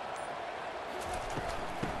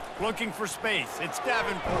 Looking for space. It's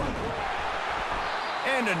Davenport.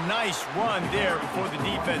 And a nice run there before the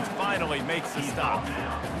defense finally makes the stop.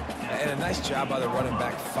 And a nice job by the running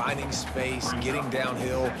back, finding space, getting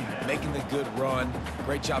downhill, making the good run.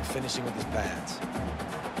 Great job finishing with his pads.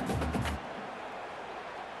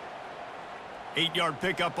 8-yard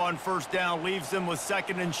pickup on first down leaves them with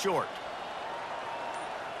second and short.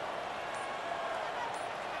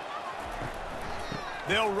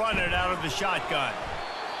 They'll run it out of the shotgun.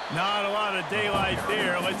 Not a lot of daylight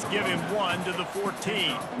there. Let's give him one to the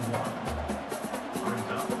 14.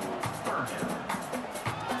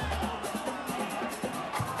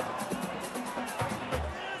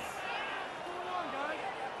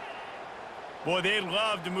 Boy, they'd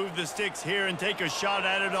love to move the sticks here and take a shot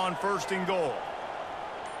at it on first and goal.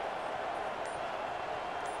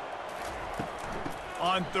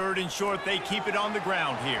 On third and short, they keep it on the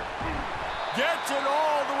ground here. Gets it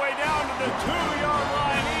all the way down to the 2-yard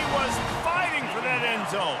line. He was fighting for that end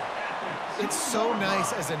zone. It's so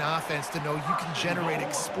nice as an offense to know you can generate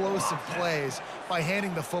explosive plays by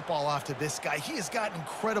handing the football off to this guy. He has got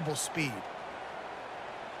incredible speed.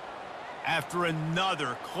 After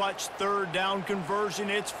another clutch third down conversion,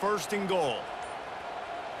 it's first and goal.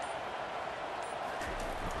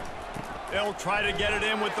 They'll try to get it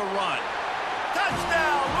in with the run.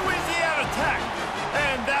 Touchdown, Louisiana Tech.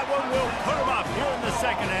 And that one will put them up here in the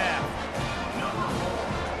second half.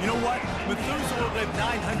 You know what? Methuselah lived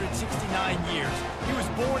 969 years. He was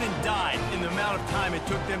born and died in the amount of time it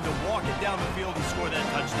took them to walk it down the field and score that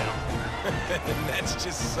touchdown. That's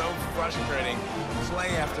just so frustrating.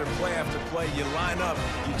 Play after play after play. You line up,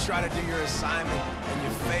 you try to do your assignment, and you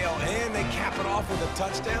fail, and they cap it off with a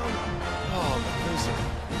touchdown? Oh, Methuselah.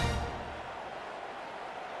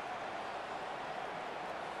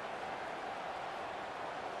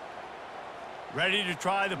 Ready to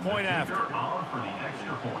try the point after.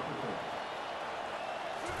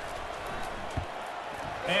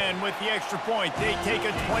 And with the extra point, they take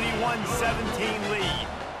a 21-17 lead.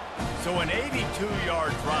 So an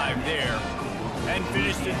 82-yard drive there. And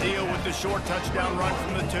finish the deal with the short touchdown run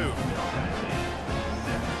from the 2.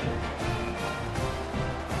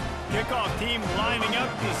 Kickoff team lining up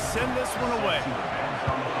to send this one away.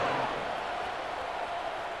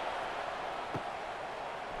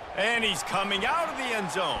 And he's coming out of the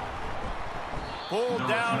end zone. Pulled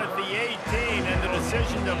down at the 18, and the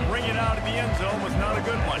decision to bring it out of the end zone was not a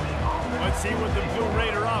good one. Let's see what the Blue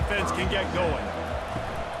Raider offense can get going.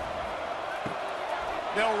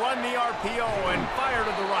 They'll run the RPO and fire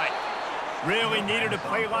to the right. Really needed a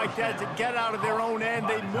play like that to get out of their own end.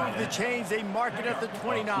 They move the chains. They mark it at the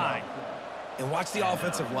 29. And watch the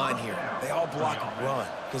offensive line here. They all block run.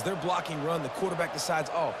 Because they're blocking run, the quarterback decides,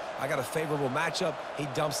 oh, I got a favorable matchup. He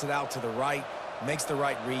dumps it out to the right, makes the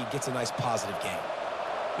right read, gets a nice positive gain.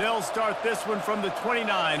 They'll start this one from the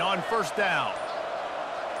 29 on first down.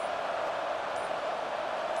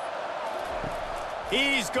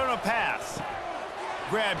 He's going to pass.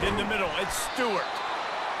 Grabbed in the middle. It's Stewart.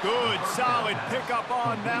 Good, solid pickup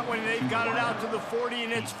on that one. They've got it out to the 40,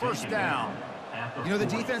 and it's first down. You know, the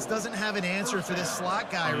defense doesn't have an answer for this slot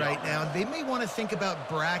guy right now. They may want to think about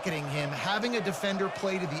bracketing him, having a defender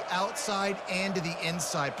play to the outside and to the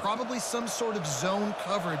inside. Probably some sort of zone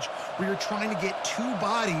coverage where you're trying to get two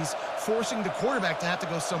bodies, forcing the quarterback to have to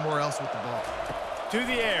go somewhere else with the ball. To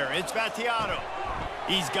the air, it's Battiato.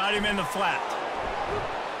 He's got him in the flat.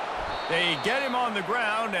 They get him on the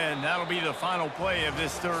ground, and that'll be the final play of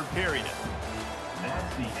this third period.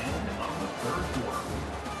 That's the end of the third quarter.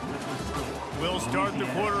 We'll start the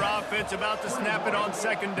quarter offense, about to snap it on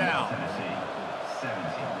second down.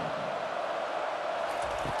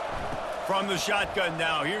 From the shotgun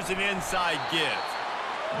now, here's an inside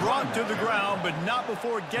give. Brought to the ground, but not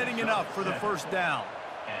before getting enough for the first down.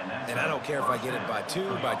 And I don't care if I get it by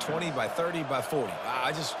 2, by 20, by 30, by 40.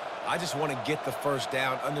 I just want to get the first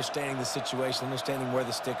down, understanding the situation, understanding where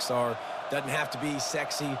the sticks are. Doesn't have to be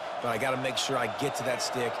sexy, but I got to make sure I get to that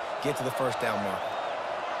stick, get to the first down mark.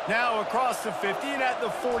 Now across the 50 and at the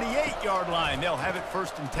 48-yard line, they'll have it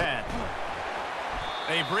first and 10.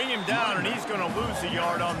 They bring him down, and he's going to lose a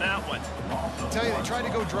yard on that one. I tell you, they tried to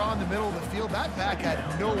go draw in the middle of the field. That back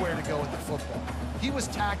had nowhere to go with the football. He was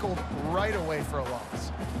tackled right away for a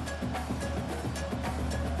loss.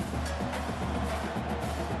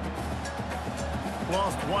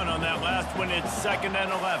 Lost one on that last one. It's second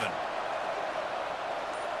and 11.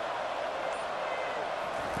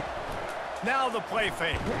 Now the play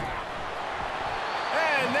fake.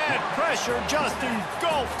 And that pressure just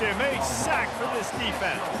engulfed him. A sack for this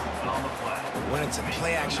defense. When it's a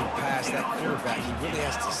play-action pass, that quarterback, he really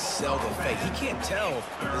has to sell the fake. He can't tell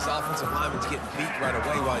this offensive lineman's getting beat right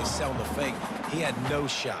away while he's selling the fake. He had no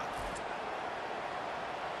shot.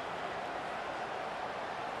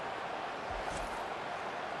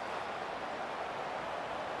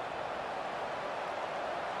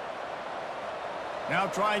 Now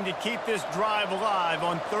trying to keep this drive alive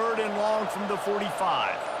on third and long from the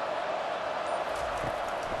 45.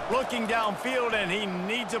 Looking downfield, and he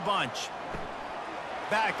needs a bunch.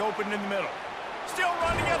 Back open in the middle. Still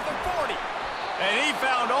running at the 40. And he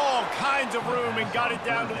found all kinds of room and got it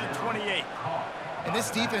down to the 28. And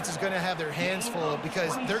this defense is going to have their hands full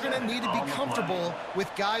because they're going to need to be comfortable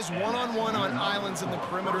with guys one-on-one on islands in the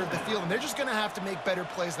perimeter of the field. And they're just going to have to make better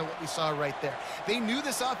plays than what we saw right there. They knew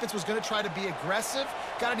this offense was going to try to be aggressive.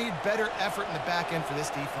 Got to need better effort in the back end for this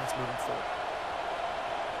defense moving forward.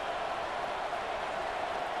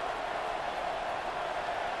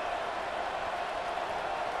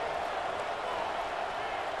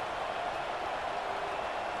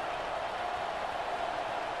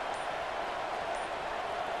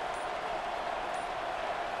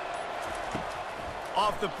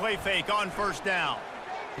 Off the play fake on first down.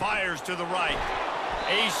 Fires to the right.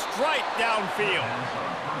 A strike downfield.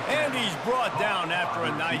 And he's brought down after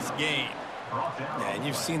a nice gain. Yeah, and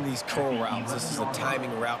you've seen these curl routes. This is a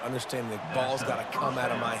timing route. Understanding the ball's got to come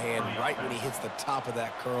out of my hand right when he hits the top of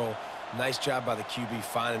that curl. Nice job by the QB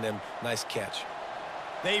finding him. Nice catch.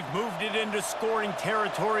 They've moved it into scoring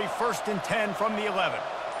territory. First and 10 from the 11.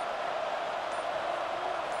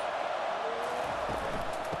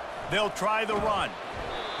 They'll try the run.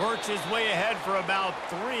 Works his way ahead for about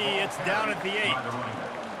 3. It's down at the 8.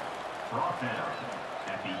 Brought down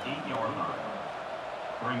at the 8-yard line.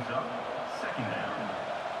 Brings up second down.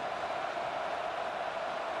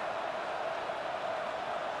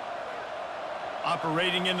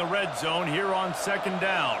 Operating in the red zone here on second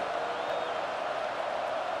down.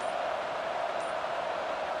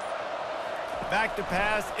 Back to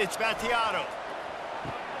pass. It's Battiato.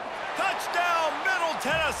 Touchdown, Middle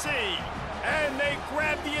Tennessee. And they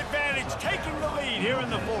grab the advantage, taking the lead here in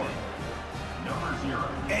the fourth.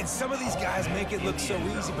 And some of these guys make it look so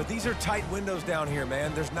easy, but these are tight windows down here,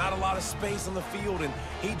 man. There's not a lot of space on the field, and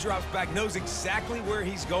he drops back, knows exactly where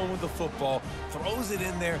he's going with the football, throws it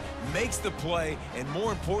in there, makes the play, and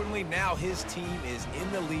more importantly, now his team is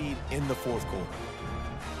in the lead in the fourth quarter.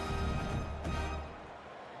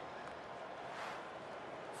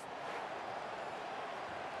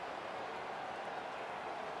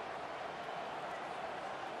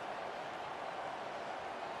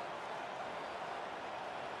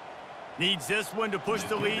 Needs this one to push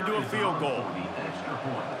the lead to a field goal.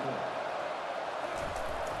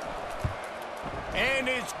 And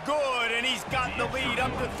it's good, and he's got the lead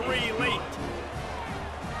up to 3 late.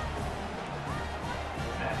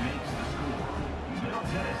 That makes the score. Middle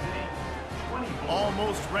Tennessee, 24.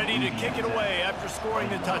 Almost ready to kick it away after scoring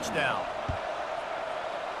the touchdown.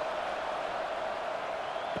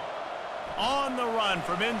 On the run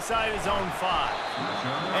from inside his own 5.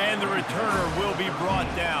 And the returner will be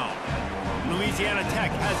brought down. Louisiana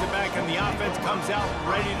Tech has it back, and the offense comes out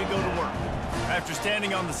ready to go to work. After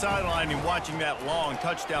standing on the sideline and watching that long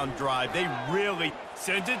touchdown drive, they really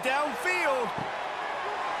sent it downfield.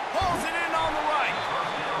 Pulls it in on the right.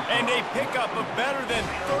 And a pickup of better than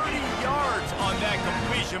 30 yards on that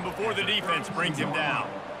completion before the defense brings him down.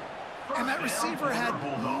 And that receiver had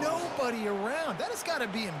nobody around. That has got to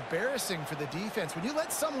be embarrassing for the defense. When you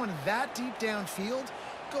let someone that deep downfield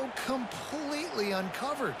go completely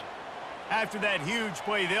uncovered. After that huge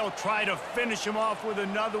play, they'll try to finish him off with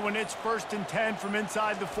another one. It's 1st and 10 from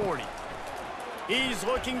inside the 40. He's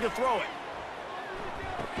looking to throw it.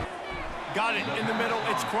 Got it in the middle.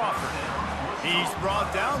 It's Crawford. He's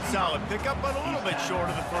brought down. Solid pickup, but a little bit short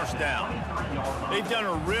of the 1st down. They've done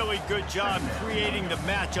a really good job creating the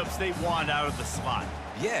matchups they want out of the slot.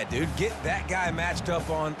 Yeah, dude, get that guy matched up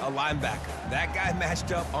on a linebacker. That guy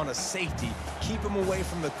matched up on a safety. Keep him away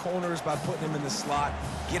from the corners by putting him in the slot.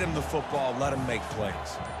 Get him the football. Let him make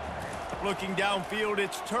plays. Looking downfield,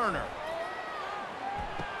 it's Turner.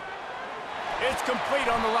 It's complete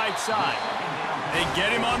on the right side. They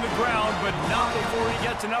get him on the ground, but not before he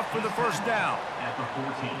gets enough for the 1st down. At the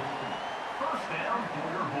 14. 1st down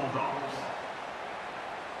for your Bulldogs.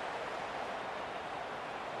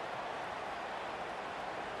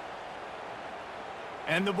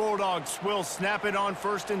 And the Bulldogs will snap it on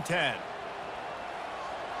 1st and 10.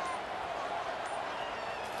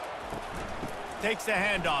 Takes the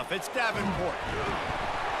handoff. It's Davenport.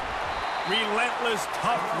 Relentless,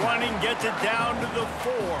 tough running. Gets it down to the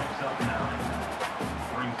 4.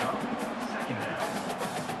 Brings up 2nd down.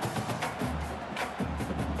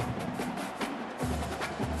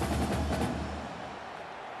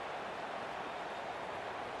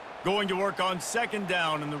 Going to work on 2nd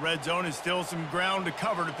down, and the red zone is still some ground to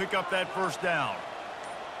cover to pick up that 1st down.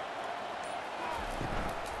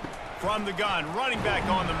 From the gun, running back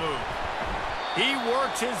on the move. He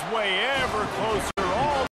works his way ever closer,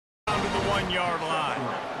 all down to the 1-yard line.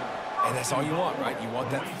 And that's all you want, right? You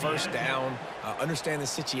want that 1st down. Understand the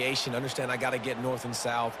situation. Understand I got to get north and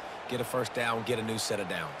south, get a 1st down, get a new set of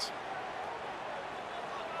downs.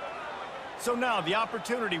 So now the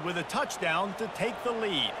opportunity with a touchdown to take the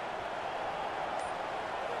lead.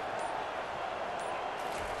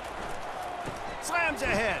 Slams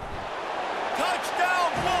ahead.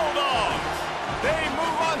 Touchdown Bulldogs! They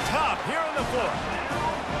move on top here in the 4th.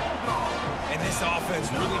 And this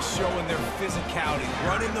offense really showing their physicality,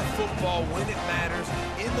 running the football when it matters,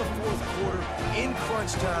 in the 4th quarter, in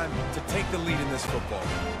crunch time, to take the lead in this football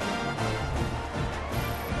game.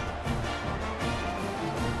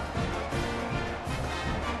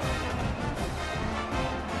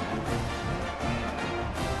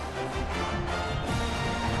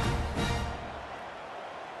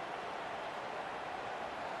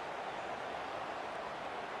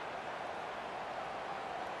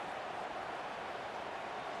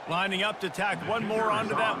 Lining up to tack one more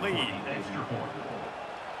onto that lead.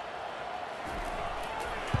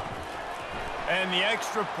 And the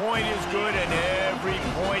extra point is good, and every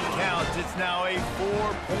point counts. It's now a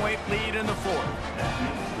 4-point lead in the 4th.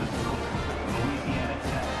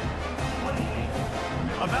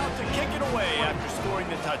 About to kick it away after scoring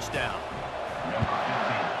the touchdown. Number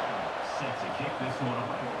 15 set to kick this one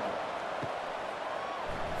away.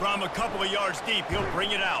 From a couple of yards deep, he'll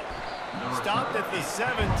bring it out. Stopped at the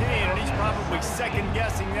 17, and he's probably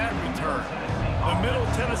second-guessing that return. The Middle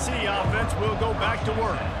Tennessee offense will go back to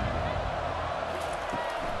work.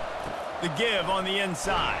 The give on the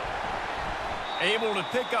inside. Able to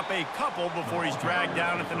pick up a couple before he's dragged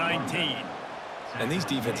down at the 19. And these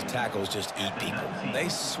defensive tackles just eat people. They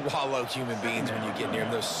swallow human beings when you get near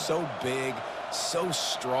them. They're so big, so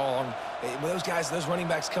strong. When those guys, those running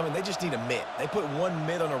backs come in, they just need a mitt. They put one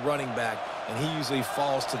mitt on a running back, and he usually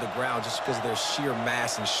falls to the ground just because of their sheer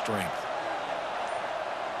mass and strength.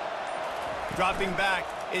 Dropping back,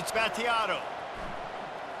 it's Battiato.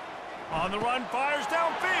 On the run, fires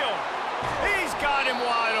downfield. He's got him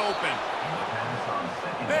wide open.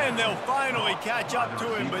 Then they'll finally catch up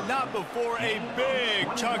to him, but not before a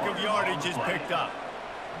big chunk of yardage is picked up.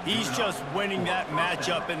 He's just winning that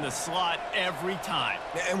matchup in the slot every time.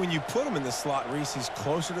 And when you put him in the slot, Reese, he's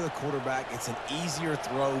closer to the quarterback. It's an easier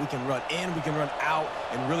throw. We can run in, we can run out,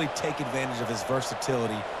 and really take advantage of his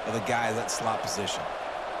versatility of the guy in that slot position.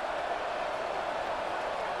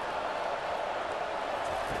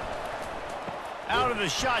 Out of the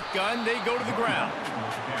shotgun, they go to the ground.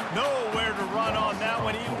 Nowhere to run on that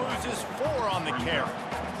one. He loses 4 on the carry.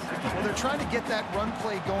 Well, they're trying to get that run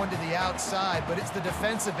play going to the outside, but it's the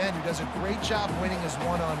defensive end who does a great job winning his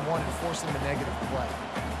one-on-one and forcing the negative play.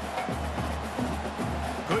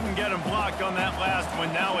 Couldn't get him blocked on that last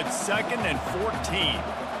one. Now it's 2nd and 14.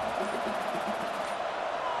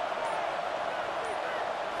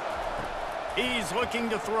 He's looking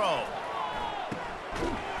to throw.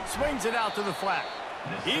 Swings it out to the flat.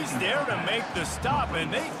 He's there to make the stop,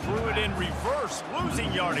 and they threw it in reverse,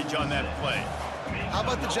 losing yardage on that play. How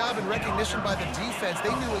about the job and recognition by the defense? They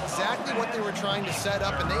knew exactly what they were trying to set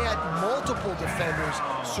up, and they had multiple defenders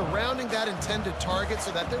surrounding that intended target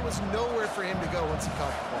so that there was nowhere for him to go once he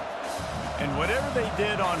caught the ball. And whatever they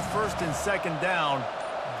did on 1st and 2nd down,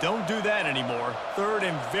 don't do that anymore. 3rd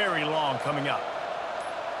and very long coming up.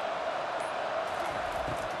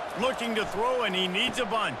 Looking to throw, and he needs a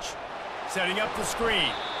bunch. Setting up the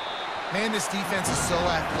screen. Man, this defense is so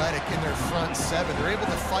athletic in their front 7. They're able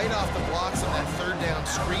to fight off the blocks on that 3rd down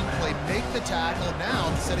screen play, make the tackle,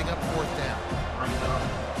 now setting up 4th down.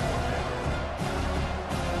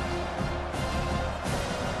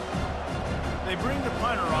 They bring the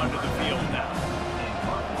punter onto the field now.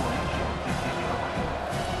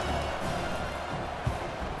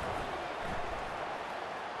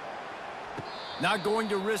 Not going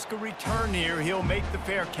to risk a return here. He'll make the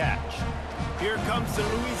fair catch. Here comes the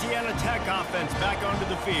Louisiana Tech offense back onto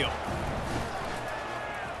the field.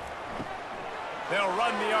 They'll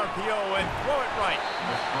run the RPO and throw it right.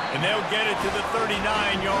 And they'll get it to the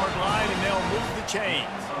 39-yard line, and they'll move the chains.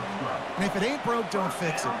 And if it ain't broke, don't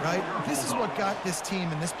fix it, right? This is what got this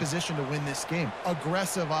team in this position to win this game.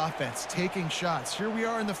 Aggressive offense, taking shots. Here we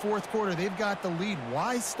are in the 4th quarter. They've got the lead.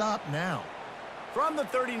 Why stop now? From the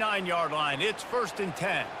 39-yard line, it's 1st and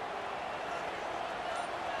 10.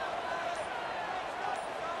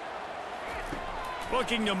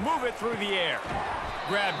 Looking to move it through the air.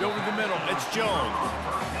 Grabbed over the middle. It's Jones.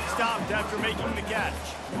 Stopped after making the catch.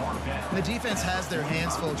 The defense has their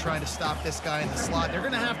hands full trying to stop this guy in the slot. They're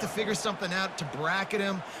going to have to figure something out to bracket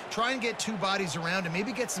him, try and get 2 bodies around him,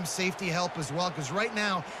 maybe get some safety help as well, because right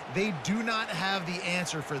now they do not have the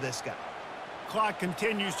answer for this guy. Clock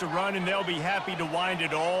continues to run, and they'll be happy to wind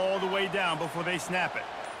it all the way down before they snap it.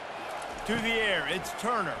 To the air, it's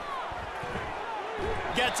Turner.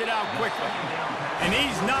 Gets it out quickly. And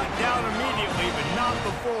he's knocked down immediately, but not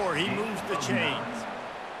before he moves the chains.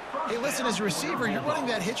 Hey, listen, as a receiver, you're running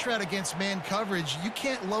that hitch route against man coverage. You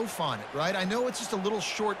can't loaf on it, right? I know it's just a little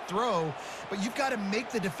short throw, but you've got to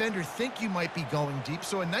make the defender think you might be going deep.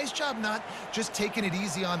 So a nice job not just taking it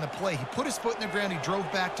easy on the play. He put his foot in the ground, he drove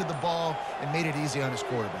back to the ball, and made it easy on his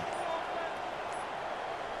quarterback.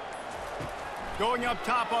 Going up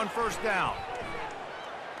top on 1st down.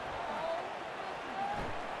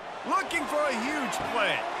 Looking for a huge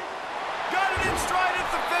play. Got it in stride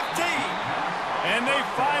at the 15. And they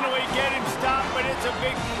finally get him stopped, but it's a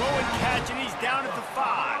big throw and catch, and he's down at the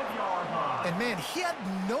 5. And, man, he had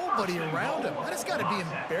nobody around him. That has got to be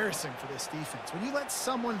embarrassing for this defense. When you let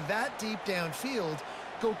someone that deep downfield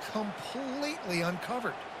go completely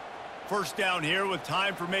uncovered. 1st down here with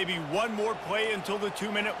time for maybe one more play until the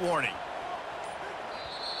 2-minute warning.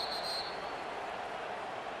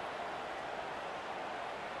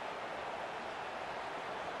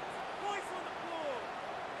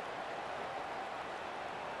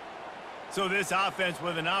 So this offense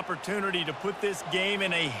with an opportunity to put this game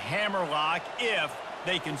in a hammerlock if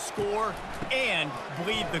they can score and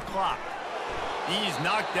bleed the clock. He's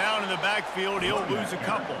knocked down in the backfield. He'll lose a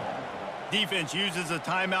couple. Defense uses a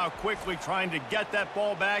timeout quickly, trying to get that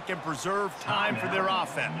ball back and preserve time for their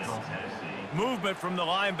offense. Movement from the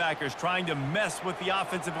linebackers trying to mess with the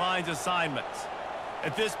offensive line's assignments.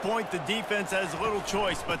 At this point, the defense has little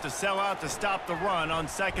choice but to sell out to stop the run on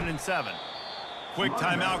 2nd and 7. Quick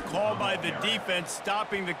timeout called by the defense,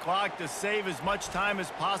 stopping the clock to save as much time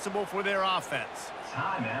as possible for their offense.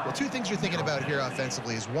 Well, 2 things you're thinking about here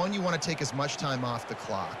offensively is, 1, you want to take as much time off the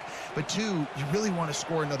clock. But 2, you really want to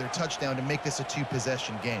score another touchdown to make this a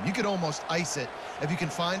 2-possession game. You could almost ice it if you can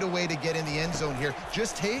find a way to get in the end zone here.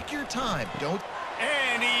 Just take your time. Don't.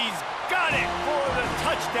 And he's got it for the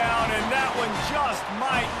touchdown, and that one just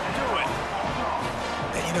might do it.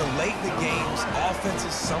 And, you know, late in the games,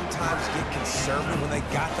 offenses sometimes get conservative when they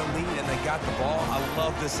got the lead and they got the ball. I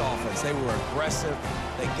love this offense. They were aggressive.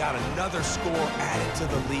 They got another score added to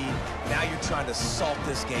the lead. Now you're trying to salt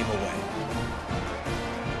this game away.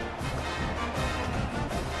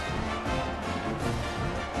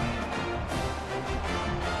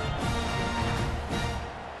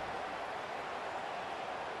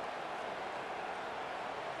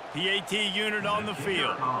 PAT unit on the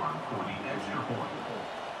field.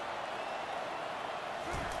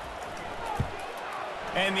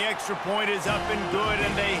 And the extra point is up and good,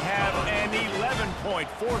 and they have an 11-point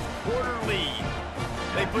fourth-quarter lead.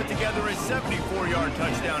 They put together a 74-yard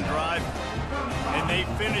touchdown drive, and they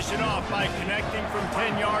finish it off by connecting from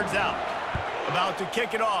 10 yards out. About to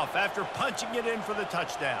kick it off after punching it in for the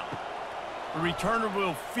touchdown. The returner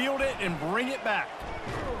will field it and bring it back.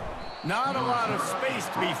 Not a lot of space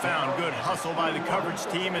to be found. Good hustle by the coverage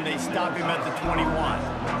team, and they stop him at the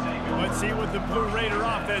 21. Let's see what the Blue Raider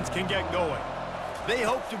offense can get going. They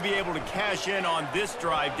hope to be able to cash in on this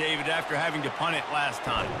drive, David, after having to punt it last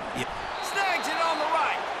time. Yeah. Snags it on the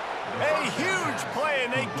right. A huge play,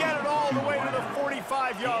 and they get it all the way to the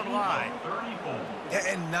 45-yard line.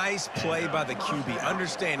 And nice play by the QB,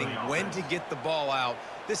 understanding when to get the ball out.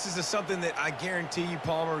 This is something that I guarantee you,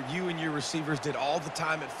 Palmer, you and your receivers did all the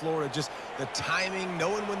time at Florida. Just the timing,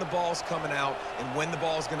 knowing when the ball's coming out and when the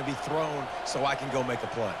ball's going to be thrown so I can go make a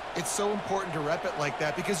play. It's so important to rep it like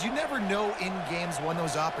that because you never know in games when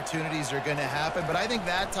those opportunities are going to happen. But I think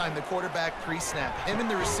that time the quarterback pre-snap, him and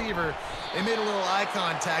the receiver, they made a little eye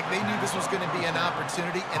contact. They knew this was going to be an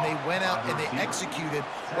opportunity, and they went out and they executed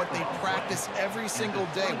what they practice every single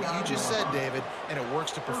day, what you just said, David, and it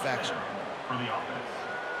works to perfection. For the offense.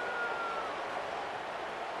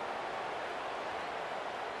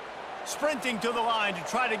 Sprinting to the line to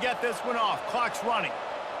try to get this one off. Clock's running.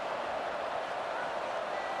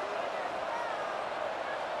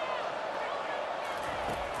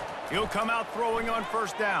 He'll come out throwing on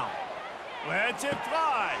first down. Lets it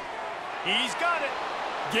fly. He's got it.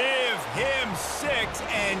 Give him 6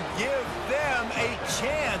 and give them a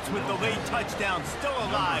chance with the late touchdown. Still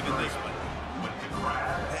alive in this one.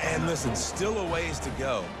 And listen, still a ways to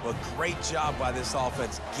go, but great job by this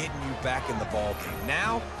offense getting you back in the ball game.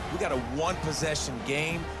 Now, we got a one-possession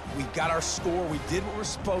game. We've got our score. We did what we're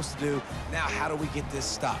supposed to do. Now, how do we get this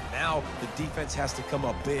stopped? Now, the defense has to come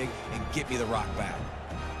up big and get me the rock back.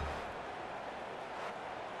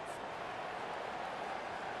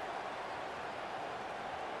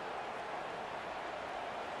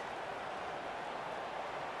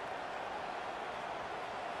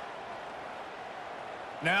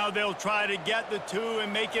 Now they'll try to get the 2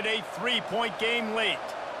 and make it a 3-point game late.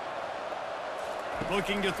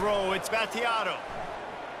 Looking to throw, it's Battiato.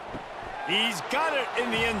 He's got it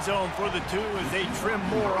in the end zone for the 2 as they trim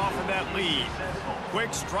more off of that lead.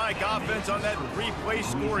 Quick strike offense on that 3-play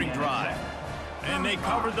scoring drive. And they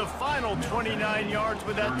covered the final 29 yards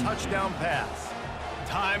with that touchdown pass.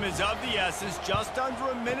 Time is of the essence, just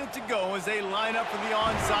under a minute to go as they line up for the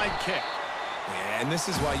onside kick. Yeah, and this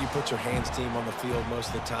is why you put your hands team on the field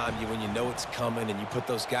most of the time. When you know it's coming and you put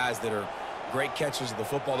those guys that are great catchers of the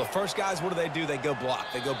football. The first guys, what do? They go block.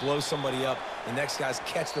 They go blow somebody up. The next guys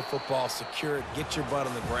catch the football, secure it, get your butt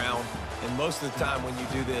on the ground. And most of the time when you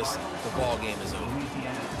do this, the ball game is over.